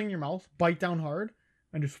shove the whole thing in your mouth, bite down hard,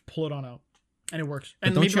 and just pull it on out, and it works.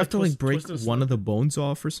 And don't you have to like break one of the bones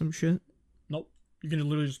off or some shit? Nope. You can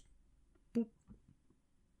literally just. Boop. You know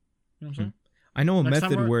what I'm saying? I know a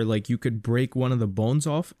method where like you could break one of the bones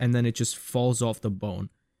off and then it just falls off the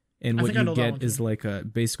bone, and what you get is like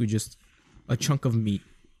basically just a chunk of meat.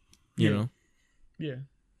 You know? Yeah.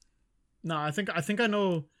 No, I think I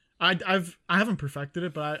know. I haven't perfected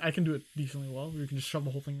it, but I can do it decently well. You can just shove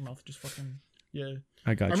the whole thing in your mouth, just fucking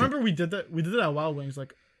I got you. I remember we did that at Wild Wings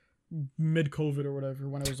like mid-COVID or whatever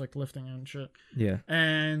when I was like lifting and shit. Yeah.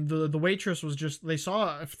 And the waitress was just, they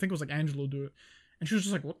saw, I think it was like Angelo do it, and she was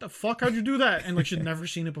just like, "What the fuck? How'd you do that?" And like she'd never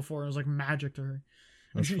seen it before. It was like magic to her.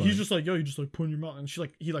 And he's just like, "Yo, you just like put in your mouth," and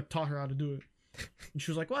he taught her how to do it. And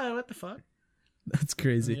she was like, "What the fuck?" That's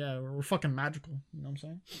crazy. And we're fucking magical. You know what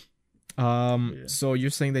I'm saying? So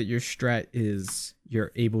you're saying that your strat is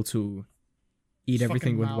you're able to eat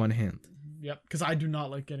everything with one hand. Yep, because I do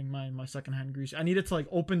not like getting my second hand greasy. I need it to like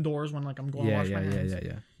open doors when like I'm going to wash my hands.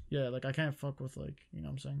 Yeah, like I can't fuck with like, you know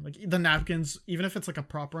what I'm saying? Like the napkins, even if it's like a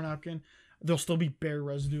proper napkin, there'll still be bare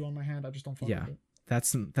residue on my hand. I just don't fuck with it.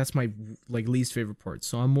 That's my like least favorite part.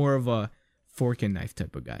 So I'm more of a fork and knife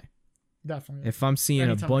type of guy. Definitely. If I'm seeing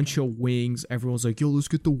a bunch of wings, everyone's like, yo, let's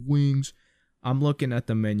get the wings. I'm looking at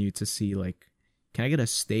the menu to see, like, can I get a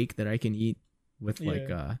steak that I can eat with, like,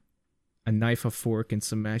 a knife, a fork, and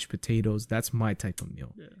some mashed potatoes? That's my type of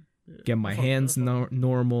meal. Yeah. Get my hands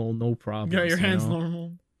normal, no problem. Get your hands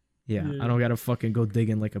normal. Yeah, I don't gotta fucking go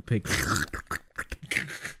digging like a pig.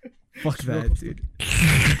 Fuck that, dude.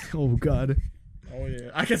 Oh, God. Oh,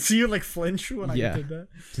 yeah. I can see you, like, flinch when I did that.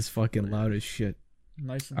 Just fucking loud as shit.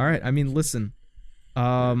 Nice. All right, I mean, listen.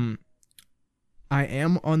 I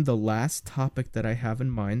am on the last topic that I have in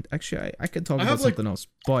mind. Actually, I could talk about something else,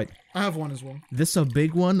 but I have one as well. This is a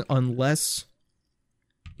big one unless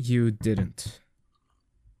you didn't.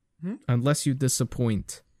 Unless you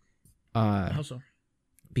disappoint. How so?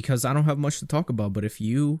 Because I don't have much to talk about, but if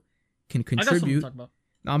you can contribute... I got something to talk about.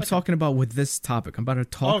 I'm talking about with this topic. I'm about to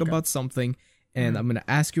talk about something, and I'm going to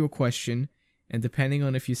ask you a question, and depending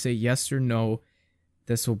on if you say yes or no,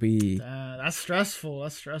 this will be... that's stressful.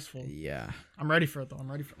 Yeah. I'm ready for it, though.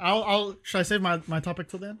 I'll should I save my topic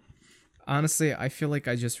till then? Honestly, I feel like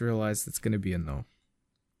I just realized it's going to be a no.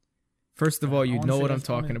 First of all, you know what I'm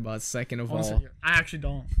talking about. Second of all... I actually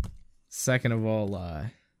don't. Second of all,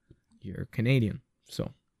 you're Canadian,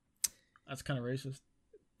 so... That's kind of racist.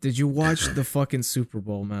 Did you watch the fucking Super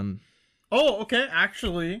Bowl, man? Oh, okay.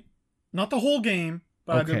 Actually, not the whole game.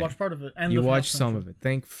 But I did watch part of it. And you watched some of it.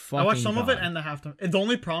 Thank fucking God. I watched some of it and the halftime. The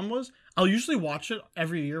only problem was I'll usually watch it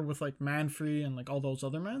every year with like Man Free and like all those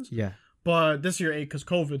other mans. Yeah. But this year because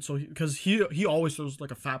COVID, so because he always throws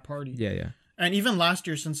like a fat party. Yeah. And even last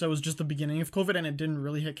year, since it was just the beginning of COVID and it didn't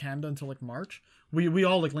really hit Canada until like March, we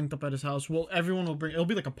all like linked up at his house. Well, everyone will bring. It'll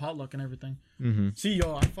be like a potluck and everything. Mm-hmm. See,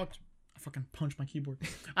 yo, I fucking punched my keyboard.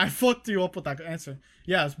 I fucked you up with that answer.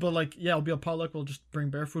 Yes, but like it'll be a potluck. We'll just bring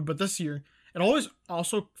bear food. But this year. It always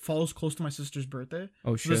also falls close to my sister's birthday.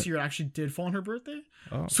 Oh shit! This year it actually did fall on her birthday.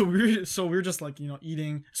 Oh. So we were just like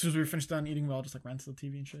eating. As soon as we were finished done eating, we all just like ran to the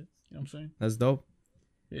TV and shit. You know what I'm saying? That's dope.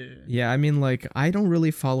 Yeah. Yeah, I mean, like, I don't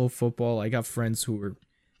really follow football. I got friends who are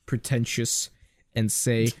pretentious and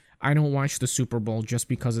say I don't watch the Super Bowl just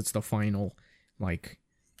because it's the final. Like.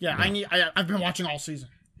 Yeah, I've been watching all season.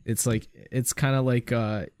 It's like it's kind of like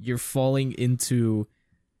you're falling into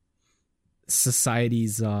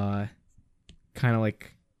society's kind of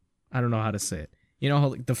like, I don't know how to say it. You know how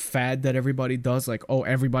like the fad that everybody does, like, oh,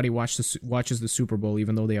 everybody watches the Super Bowl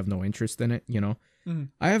even though they have no interest in it. You know,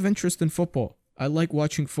 I have interest in football. I like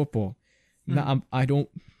watching football. Now I don't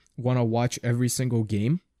want to watch every single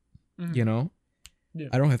game. You know,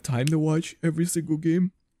 I don't have time to watch every single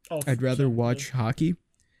game. I'd rather watch hockey.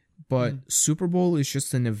 But Super Bowl is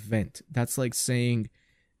just an event. That's like saying,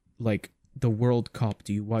 like, the World Cup.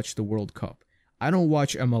 Do you watch the World Cup? I don't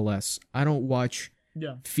watch MLS. I don't watch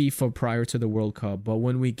FIFA prior to the World Cup. But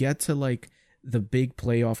when we get to, like, the big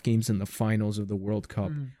playoff games and the finals of the World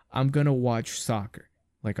Cup, I'm going to watch soccer.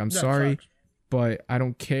 Like, I'm sorry, but I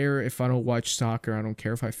don't care if I don't watch soccer. I don't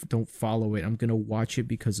care if I don't follow it. I'm going to watch it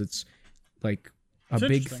because it's, like, a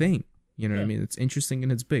big thing. You know what I mean? It's interesting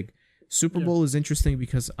and it's big. Super Bowl is interesting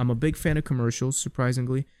because I'm a big fan of commercials,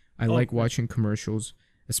 surprisingly. I like watching commercials,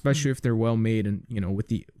 especially if they're well made and, you know, with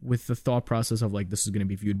the thought process of like, this is going to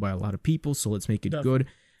be viewed by a lot of people, so let's make it good.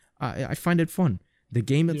 I find it fun. The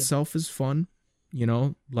game itself is fun, you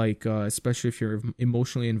know, like, especially if you're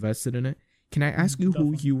emotionally invested in it. Can I ask you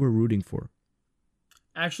who you were rooting for?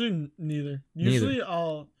 Actually, neither. Usually,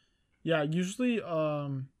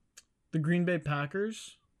 the Green Bay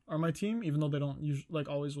Packers are my team, even though they don't usually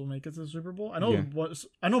always will make it to the Super Bowl. I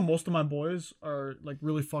know most of my boys are like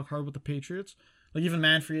really fuck hard with the Patriots. Like even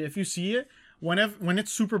Manfred, if you see it, when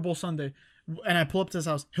it's Super Bowl Sunday, and I pull up to his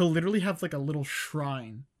house, he'll literally have like a little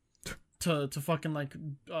shrine to fucking like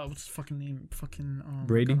what's his fucking name? Fucking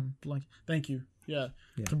Brady. Thank you. Yeah,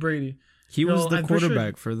 to Brady. He was the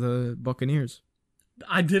quarterback for the Buccaneers.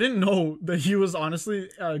 I didn't know that he was honestly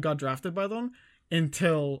got drafted by them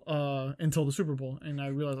until the Super Bowl, and I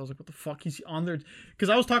realized I was like, what the fuck, he's on there? Because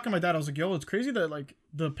I was talking to my dad, I was like, yo, it's crazy that like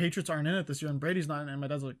the Patriots aren't in it this year and Brady's not in it. And my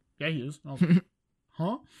dad's like, yeah, he is. And I was like,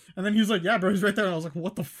 huh? And then he was like, yeah, bro, he's right there. And I was like,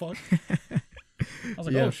 what the fuck? I was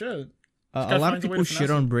like, oh shit. A lot of people shit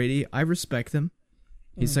on Brady. I respect him.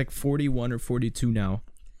 He's like 41 or 42 now.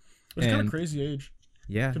 It's kind of crazy age.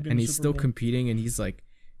 Yeah, and he's still competing, and he's like,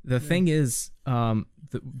 the thing is, the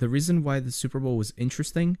reason why the Super Bowl was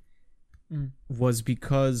interesting was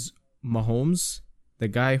because Mahomes, the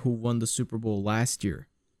guy who won the Super Bowl last year,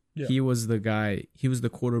 he was the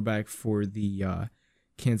quarterback for the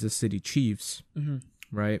Kansas City Chiefs,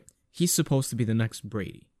 right? He's supposed to be the next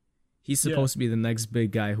Brady. He's supposed to be the next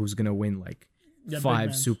big guy who's going to win like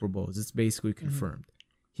 5 Super Bowls. It's basically confirmed.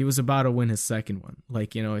 He was about to win his second one.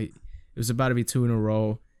 Like, it was about to be 2 in a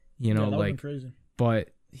row. That like, crazy.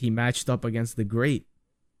 But he matched up against the great.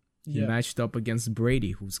 He matched up against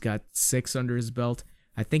Brady, who's got 6 under his belt.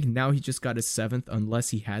 I think now he just got his 7th, unless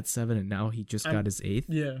he had 7, and now he just got his 8th.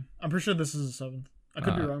 Yeah, I'm pretty sure this is his 7th. I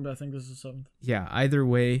could be wrong, but I think this is 7th. Yeah, either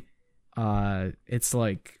way, it's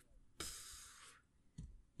like,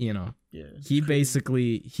 he crazy.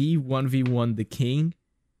 Basically, he 1v1 the King,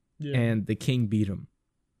 and the King beat him.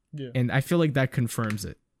 Yeah. And I feel like that confirms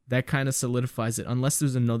it. That kind of solidifies it. Unless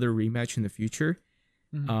there's another rematch in the future,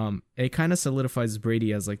 it kind of solidifies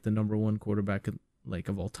Brady as like the number 1 quarterback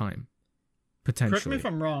of all time. Potentially. Correct me if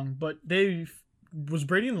I'm wrong, but was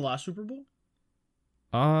Brady in the last Super Bowl?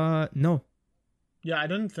 No. Yeah, I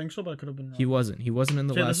didn't think so, but I could have been wrong. He wasn't in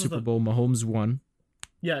the last Super Bowl. Mahomes won.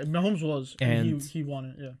 Yeah, Mahomes was, and he won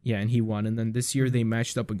it. Yeah. Yeah, and he won, and then this year they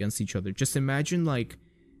matched up against each other. Just imagine, like,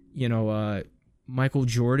 Michael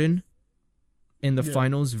Jordan in the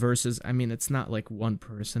finals versus. I mean, it's not like one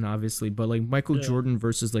person, obviously, but like Michael Jordan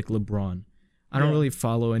versus like LeBron. I don't really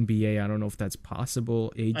follow NBA. I don't know if that's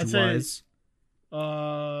possible age-wise.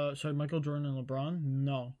 Sorry, Michael Jordan and LeBron?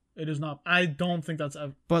 No, it is not. I don't think that's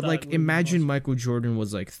ever. But like, imagine Michael Jordan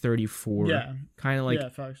was like 34. Yeah. Kind of like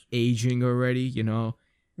aging already, Yeah.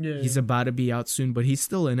 He's about to be out soon, but he's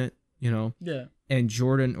still in it, Yeah. And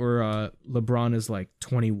Jordan or LeBron is like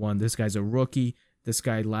 21. This guy's a rookie. This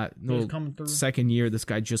guy, second year, this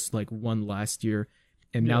guy just like won last year.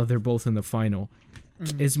 And now they're both in the final.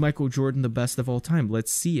 Is Michael Jordan the best of all time?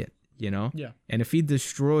 Let's see it, Yeah. And if he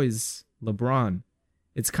destroys LeBron,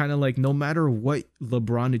 it's kind of like no matter what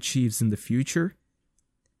LeBron achieves in the future,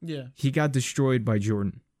 he got destroyed by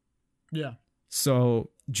Jordan. Yeah. So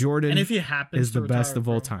Jordan, and if he happens is the best of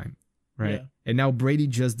all time, right? Yeah. And now Brady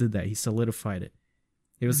just did that. He solidified it.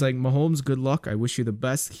 He was like, Mahomes, good luck. I wish you the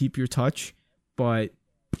best. Keep your touch, but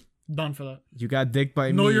done for that. You got dicked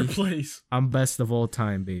by me. Know your place. I'm best of all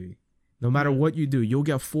time, baby. No matter what you do, you'll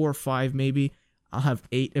get 4 or 5 maybe. I'll have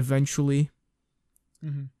 8 eventually.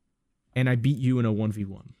 And I beat you in a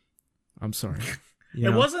 1v1. I'm sorry.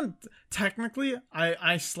 It wasn't technically.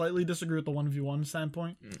 I slightly disagree with the 1v1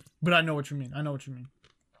 standpoint, but I know what you mean.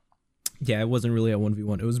 Yeah, it wasn't really a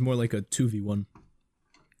 1v1. It was more like a 2v1.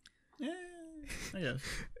 Yeah, I guess.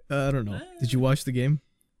 I don't know. Did you watch the game?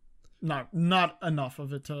 Not enough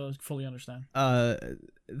of it to fully understand. The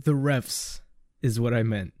refs is what I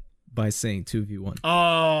meant by saying 2v1.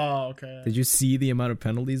 Oh, okay. Did you see the amount of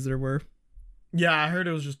penalties there were? Yeah, I heard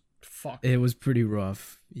it was just fuck. It was pretty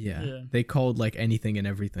rough. Yeah. They called like anything and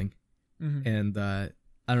everything. And I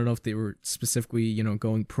don't know if they were specifically,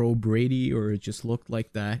 going pro Brady or it just looked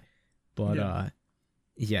like that. But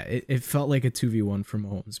it felt like a 2v1 for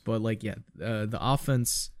Mahomes. But like, the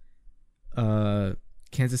offense,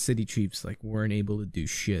 Kansas City Chiefs like weren't able to do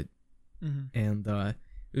shit. And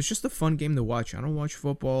it was just a fun game to watch. I don't watch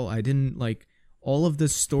football. I didn't like all of the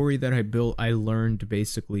story that I built. I learned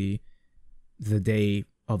basically the day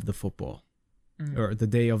of the football or the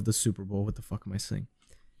day of the Super Bowl. What the fuck am I saying?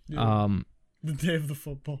 The day of the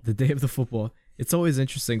football. The day of the football. It's always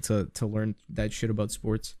interesting to learn that shit about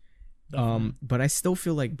sports. But I still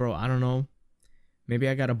feel like, bro, I don't know. Maybe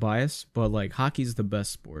I got a bias, but like hockey's the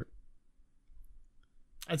best sport.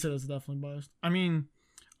 I'd say that's definitely biased. I mean,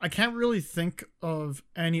 I can't really think of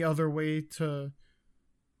any other way to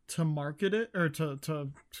market it or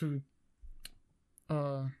to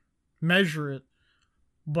measure it.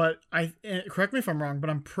 But correct me if I'm wrong, but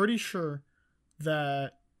I'm pretty sure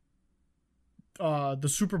that the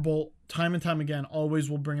Super Bowl time and time again always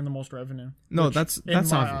will bring in the most revenue. No, that's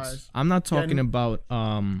obvious. Eyes, I'm not talking about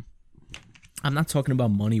I'm not talking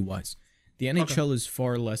about money wise. The NHL is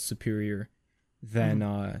far less superior than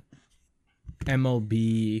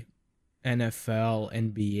MLB, NFL,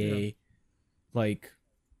 NBA. Yeah. Like,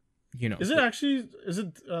 Is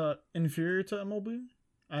it inferior to MLB?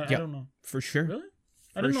 I don't know. For sure. Really?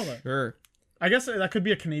 I didn't know that. Sure. I guess that could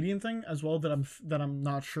be a Canadian thing as well that I'm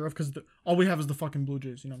not sure of because all we have is the fucking Blue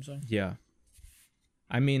Jays. You know what I'm saying? Yeah.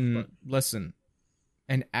 I mean, listen,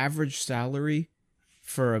 an average salary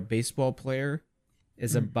for a baseball player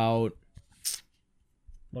is about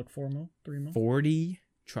like 4 mil, 3 mil, 40.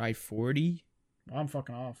 Try 40. I'm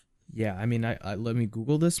fucking off. Yeah, I mean, I let me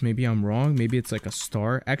Google this. Maybe I'm wrong. Maybe it's like a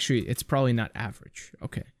star. Actually, it's probably not average.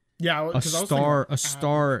 Okay. Yeah, a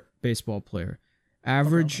star baseball player.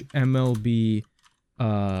 Average MLB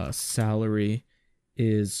salary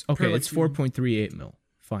is it's 4.38 mil.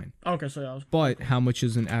 Fine. Okay, so yeah. But how much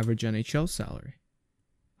is an average NHL salary?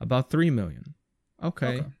 About 3 million.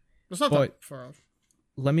 Okay. That's not that far off.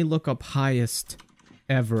 Let me look up highest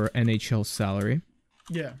ever NHL salary.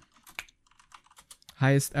 Yeah.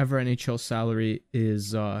 Highest ever NHL salary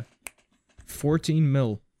is 14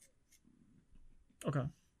 mil. Okay.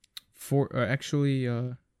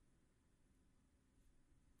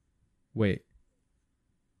 Wait.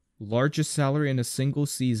 Largest salary in a single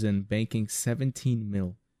season, banking 17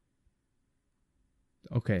 mil.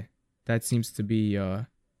 Okay. That seems to be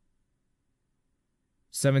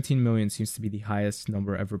 17 million seems to be the highest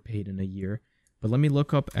number ever paid in a year. But let me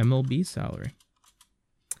look up MLB salary.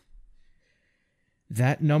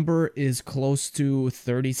 That number is close to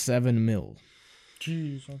 37 mil.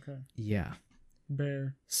 Jeez, okay. Yeah.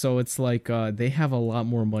 Bear. So it's like they have a lot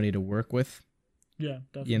more money to work with. Yeah,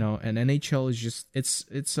 definitely. You know, and NHL is just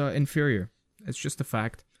it's inferior. It's just a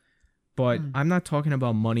fact. But I'm not talking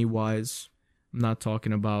about money wise. I'm not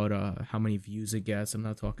talking about how many views it gets. I'm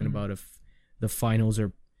not talking about if the finals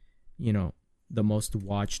are, you know, the most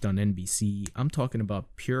watched on NBC. I'm talking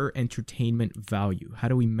about pure entertainment value. How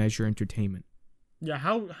do we measure entertainment? Yeah,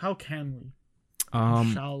 how can we?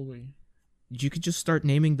 Shall we? You could just start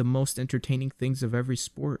naming the most entertaining things of every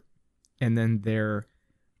sport, and then their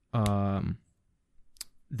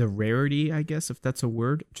the rarity, I guess, if that's a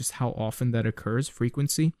word, just how often that occurs,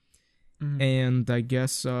 frequency, and I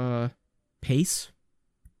guess pace,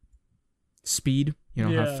 speed, you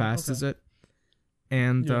know, how fast is it?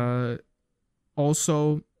 And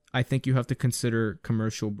also, I think you have to consider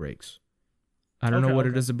commercial breaks. I don't know what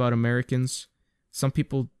it is about Americans. Some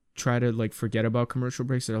people try to like forget about commercial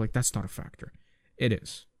breaks. They're like, that's not a factor. It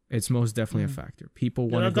is. It's most definitely a factor. People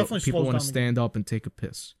want to people want to stand up and take a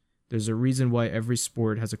piss. There's a reason why every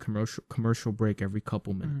sport has a commercial break every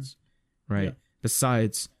couple minutes, right? Yeah.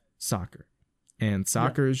 Besides soccer. And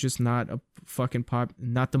soccer is just not a fucking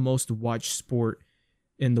not the most watched sport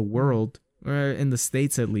in the world, or in the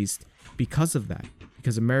States at least, because of that.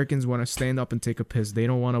 Because Americans want to stand up and take a piss. They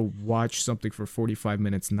don't want to watch something for 45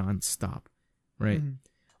 minutes nonstop, right?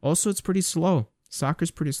 Also, it's pretty slow. Soccer's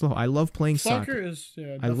pretty slow. I love playing soccer.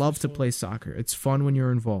 I love to play soccer. It's fun when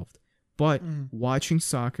you're involved. But watching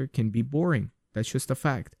soccer can be boring. That's just a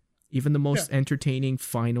fact. Even the most entertaining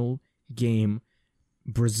final game,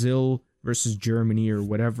 Brazil versus Germany or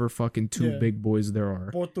whatever fucking two big boys there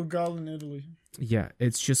are. Portugal and Italy. Yeah,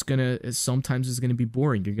 it's just sometimes it's gonna be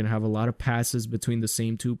boring. You're gonna have a lot of passes between the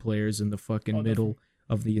same two players in the fucking middle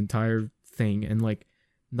of the entire thing, and like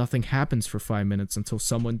nothing happens for 5 minutes until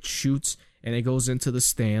someone shoots and it goes into the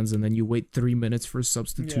stands, and then you wait 3 minutes for a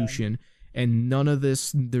substitution. And none of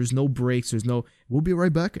this, there's no breaks, we'll be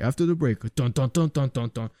right back after the break. Dun, dun, dun, dun, dun,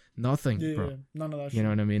 dun. Nothing, bro. None of that shit. You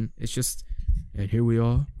know what I mean? It's just, and here we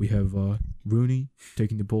are. We have Rooney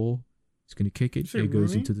taking the ball. He's going to kick it. It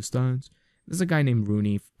goes into the stands. There's a guy named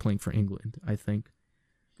Rooney playing for England, I think.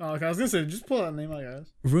 Oh, okay. I was going to say, just pull that name, I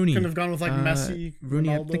guess. Rooney. Couldn't have gone with like Messi, Rooney,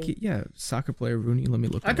 Ronaldo. I think soccer player Rooney. Let me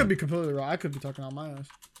look. I could be completely wrong. I could be talking out my ass.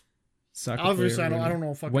 Soccer Obviously, player I don't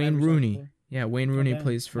know fucking Wayne Rooney. Yeah, Wayne Rooney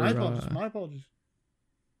plays for... My apologies.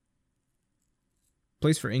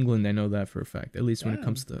 Plays for England, I know that for a fact. At least when it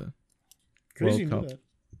comes to World Cup. That.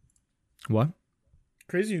 What?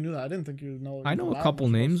 Crazy you knew that. I didn't think you would know. I know a couple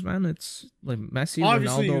names, man. It's like Messi,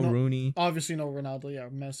 obviously, Ronaldo, Rooney. Obviously, no Ronaldo. Yeah,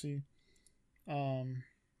 Messi. I'm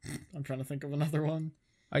trying to think of another one.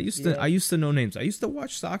 I used to know names. I used to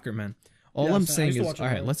watch soccer, man. All I'm saying is, all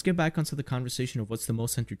right, let's get back onto the conversation of what's the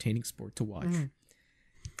most entertaining sport to watch.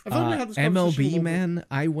 MLB, man.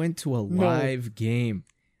 I went to a live game.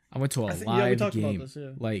 I went to a live game. This,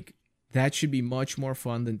 like, that should be much more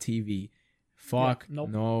fun than TV. Fuck,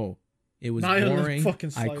 no. It was boring.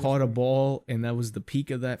 I caught a ball, and that was the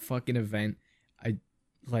peak of that fucking event.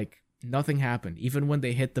 Nothing happened. Even when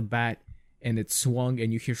they hit the bat, and it swung,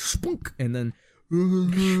 and you hear spunk, and then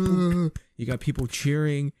you got people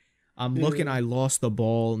cheering. I'm looking, I lost the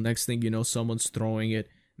ball. Next thing you know, someone's throwing it.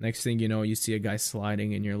 Next thing you know, you see a guy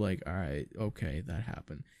sliding, and you're like, all right, okay, that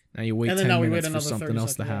happened. Now you wait 10 minutes for something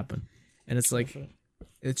else to happen. And it's like,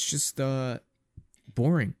 it's just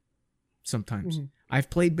boring sometimes. I've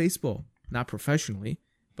played baseball, not professionally,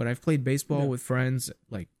 but I've played baseball with friends,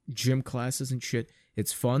 like gym classes and shit.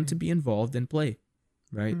 It's fun to be involved and play,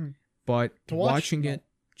 right? But watching it,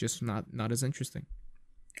 just not as interesting.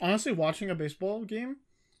 Honestly, watching a baseball game,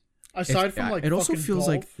 aside from like it also feels golf,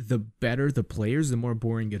 like the better the players, the more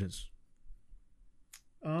boring it is.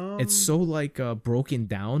 It's so like broken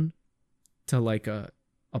down to like a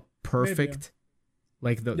perfect,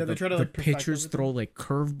 like the pitchers throw like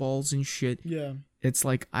curveballs and shit. Yeah, it's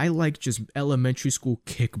like I like just elementary school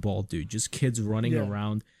kickball, dude. Just kids running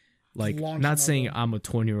around. Like, not saying I'm a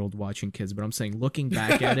 20-year-old watching kids, but I'm saying looking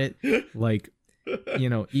back at it, like, you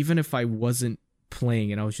know, even if I wasn't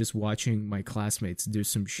playing and I was just watching my classmates do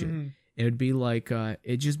some shit. It would be like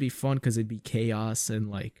it'd just be fun because it'd be chaos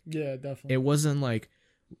and like yeah, definitely. It wasn't like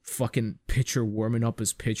fucking pitcher warming up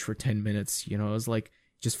his pitch for 10 minutes. You know, it was like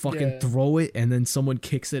just fucking throw it and then someone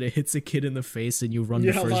kicks it hits a kid in the face and you run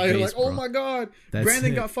to first base. Like, oh my god, that's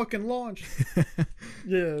Brandon it. got fucking launched.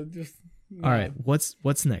 Yeah, just. Nah. All right,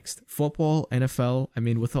 what's next? Football, NFL. I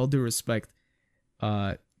mean, with all due respect,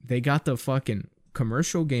 they got the fucking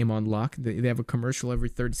commercial game on lock. They have a commercial every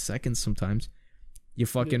 30 seconds sometimes. You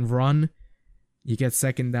fucking run, you get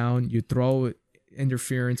second down, you throw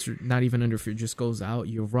interference, or not even interference, just goes out.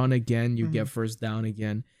 You run again, you get first down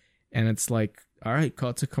again. And it's like, all right,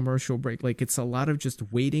 cut to commercial break. Like, it's a lot of just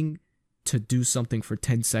waiting to do something for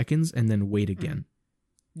 10 seconds and then wait again.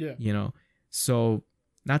 Yeah. You know? So,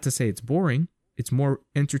 not to say it's boring. It's more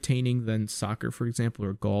entertaining than soccer, for example,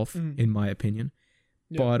 or golf, in my opinion.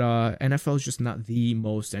 Yeah. But NFL is just not the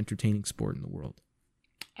most entertaining sport in the world.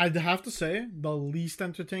 I'd have to say the least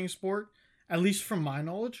entertaining sport, at least from my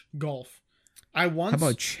knowledge, golf. How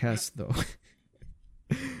about chess, though?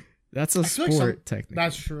 That's a sport, technically.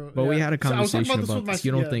 That's true. But we had a conversation about this.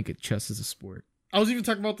 You don't think chess is a sport? I was even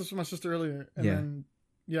talking about this with my sister earlier. And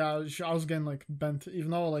then, I was getting, like, bent.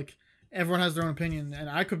 Even though, like, everyone has their own opinion, and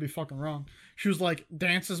I could be fucking wrong. She was like,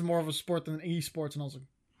 dance is more of a sport than esports. And I was like,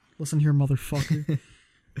 listen here, motherfucker.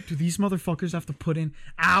 Do these motherfuckers have to put in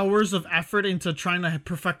hours of effort into trying to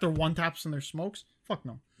perfect their one-taps and their smokes? Fuck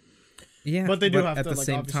no. Yeah, but they do have at to, the like,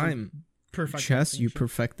 same time, perfect chess, you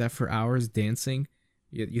perfect that for hours. Dancing,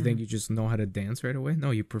 you think you just know how to dance right away?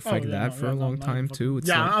 No, you perfect for a long time too. It's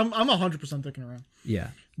I'm 100% dicking around.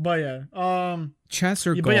 Yeah, but chess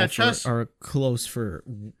or golf are close for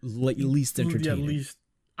least entertaining. Yeah, least.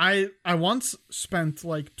 I once spent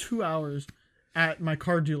like 2 hours at my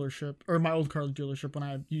car dealership, or my old car dealership when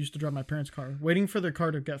I used to drive my parents' car, waiting for their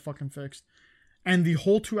car to get fucking fixed, and the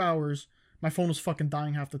whole 2 hours. My phone was fucking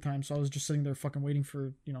dying half the time, so I was just sitting there fucking waiting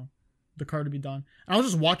for, the car to be done. And I was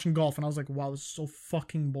just watching golf, and I was like, wow, this is so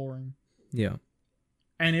fucking boring. Yeah.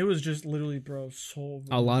 And it was just literally, bro, so boring.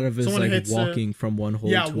 A lot of it is like walking from one hole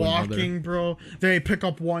to another. Yeah, walking, bro. They pick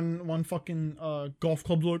up one fucking golf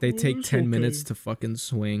club. Like, they take 10 minutes to fucking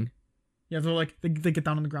swing. Yeah, they're like, they get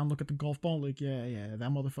down on the ground, look at the golf ball, like, yeah, that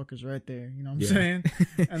motherfucker's right there. You know what I'm saying?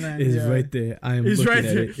 And then it's right there. I am looking at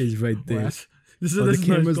it. It's right there. Well, the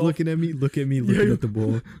camera's looking at me. Look at me looking at the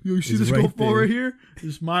ball. Yo, you see this golf ball right here?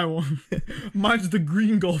 It's my one. Mine's the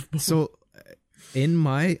green golf ball. So, in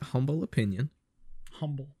my humble opinion,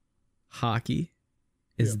 hockey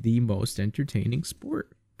is the most entertaining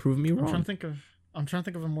sport. Prove me wrong. I'm trying to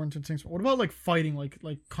think of a more entertaining sport. What about like fighting, like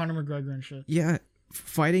Conor McGregor and shit? Yeah,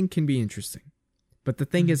 fighting can be interesting, but the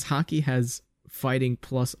thing is, hockey has fighting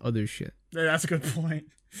plus other shit. Yeah, that's a good point.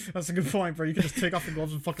 That's a good point, bro. You can just take off the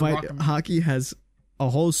gloves and fucking rock them. Hockey has a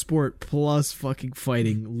whole sport plus fucking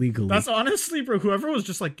fighting legally. That's honestly, bro. Whoever was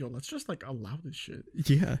just like, yo, let's just like allow this shit.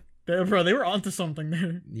 Yeah. They were onto something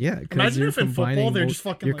there. Yeah. Imagine if in football they're just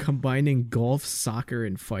fucking. You're combining golf, soccer,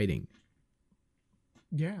 and fighting.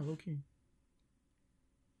 Yeah, low key.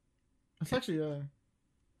 That's actually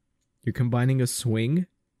You're combining a swing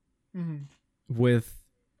with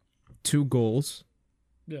 2 goals.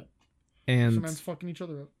 Yeah. And some man's fucking each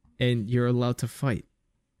other up. And you're allowed to fight.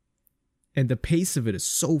 And the pace of it is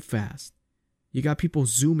so fast. You got people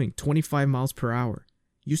zooming 25 miles per hour.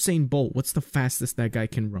 Usain Bolt, what's the fastest that guy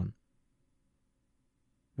can run?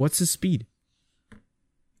 What's his speed?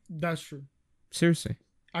 That's true. Seriously.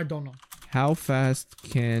 I don't know. How fast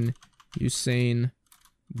can Usain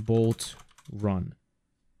Bolt run?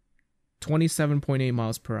 27.8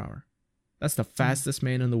 miles per hour. That's the fastest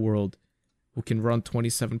man in the world who can run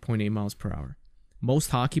 27.8 miles per hour. Most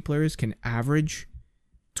hockey players can average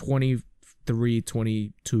 23,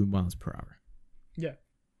 22 miles per hour. Yeah.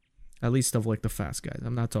 At least of like the fast guys.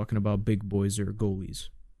 I'm not talking about big boys or goalies.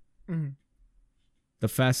 Mm-hmm. The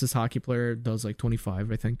fastest hockey player does like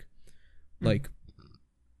 25, I think. Mm-hmm. Like,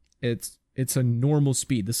 it's a normal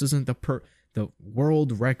speed. This isn't the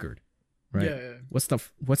world record, right? Yeah. What's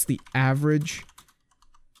the average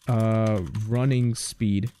running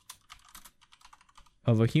speed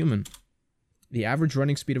of a human? The average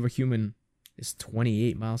running speed of a human is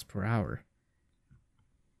 28 miles per hour.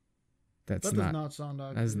 That does not sound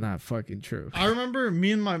accurate. That's not fucking true. I remember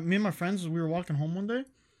me and my friends, we were walking home one day,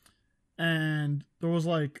 and there was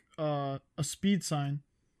like a speed sign,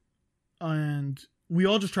 and we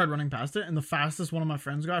all just tried running past it, and the fastest one of my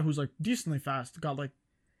friends got, who's like decently fast, got like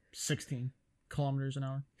 16 kilometers an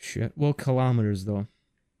hour. Shit. Well, kilometers though.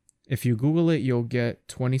 If you Google it, you'll get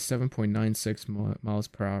 27.96 miles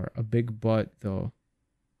per hour. A big butt though.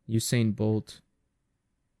 Usain Bolt.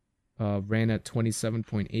 ran at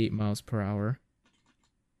 27.8 miles per hour.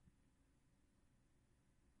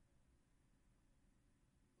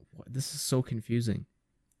 What? This is so confusing.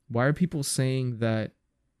 Why are people saying that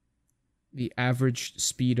the average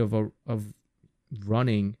speed of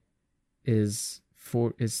running is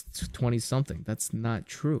 20 something? That's not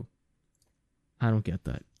true. I don't get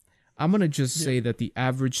that. I'm going to just say that the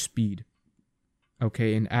average speed,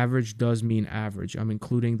 okay, and average does mean average. I'm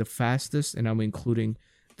including the fastest and I'm including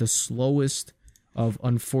the slowest of,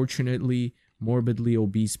 unfortunately, morbidly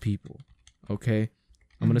obese people, okay?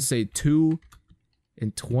 I'm going to say 2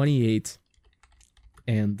 and 28,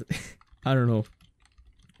 and I don't know.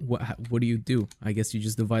 What do you do? I guess you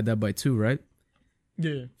just divide that by 2, right?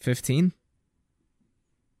 Yeah. 15?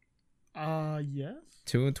 Yes.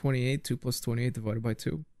 2 and 28, 2 plus 28 divided by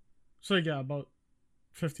 2. So yeah, about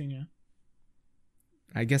 15, yeah.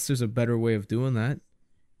 I guess there's a better way of doing that,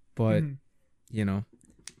 but you know,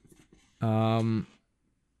 I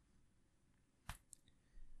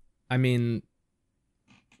mean,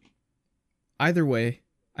 either way,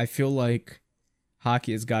 I feel like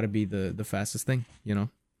hockey has got to be the fastest thing, you know.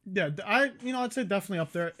 Yeah, I'd say definitely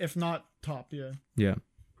up there, if not top. Yeah. Yeah.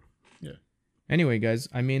 Yeah. Anyway, guys,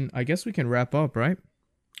 I mean, I guess we can wrap up, right?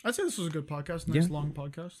 I'd say this was a good podcast. Nice long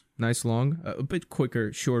podcast. Nice long, a bit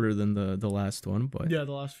quicker, shorter than the last one, but yeah,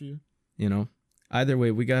 the last few. You know, either way,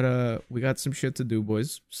 we got some shit to do,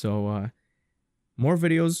 boys. So more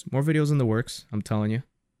videos in the works. I'm telling you,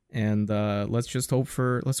 and let's hope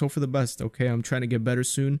for the best. Okay, I'm trying to get better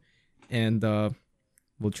soon, and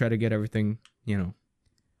we'll try to get everything, you know,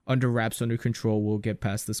 under wraps, under control. We'll get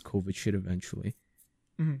past this COVID shit eventually,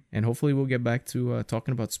 and hopefully we'll get back to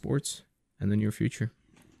talking about sports in the near future.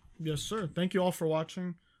 Yes, sir. Thank you all for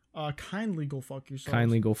watching. Kindly go fuck yourselves.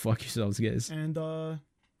 Kindly go fuck yourselves, guys. And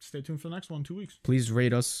stay tuned for the next one in 2 weeks. Please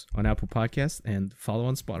rate us on Apple Podcasts and follow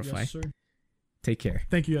on Spotify. Yes, sir. Take care.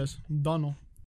 Thank you, guys. Donald.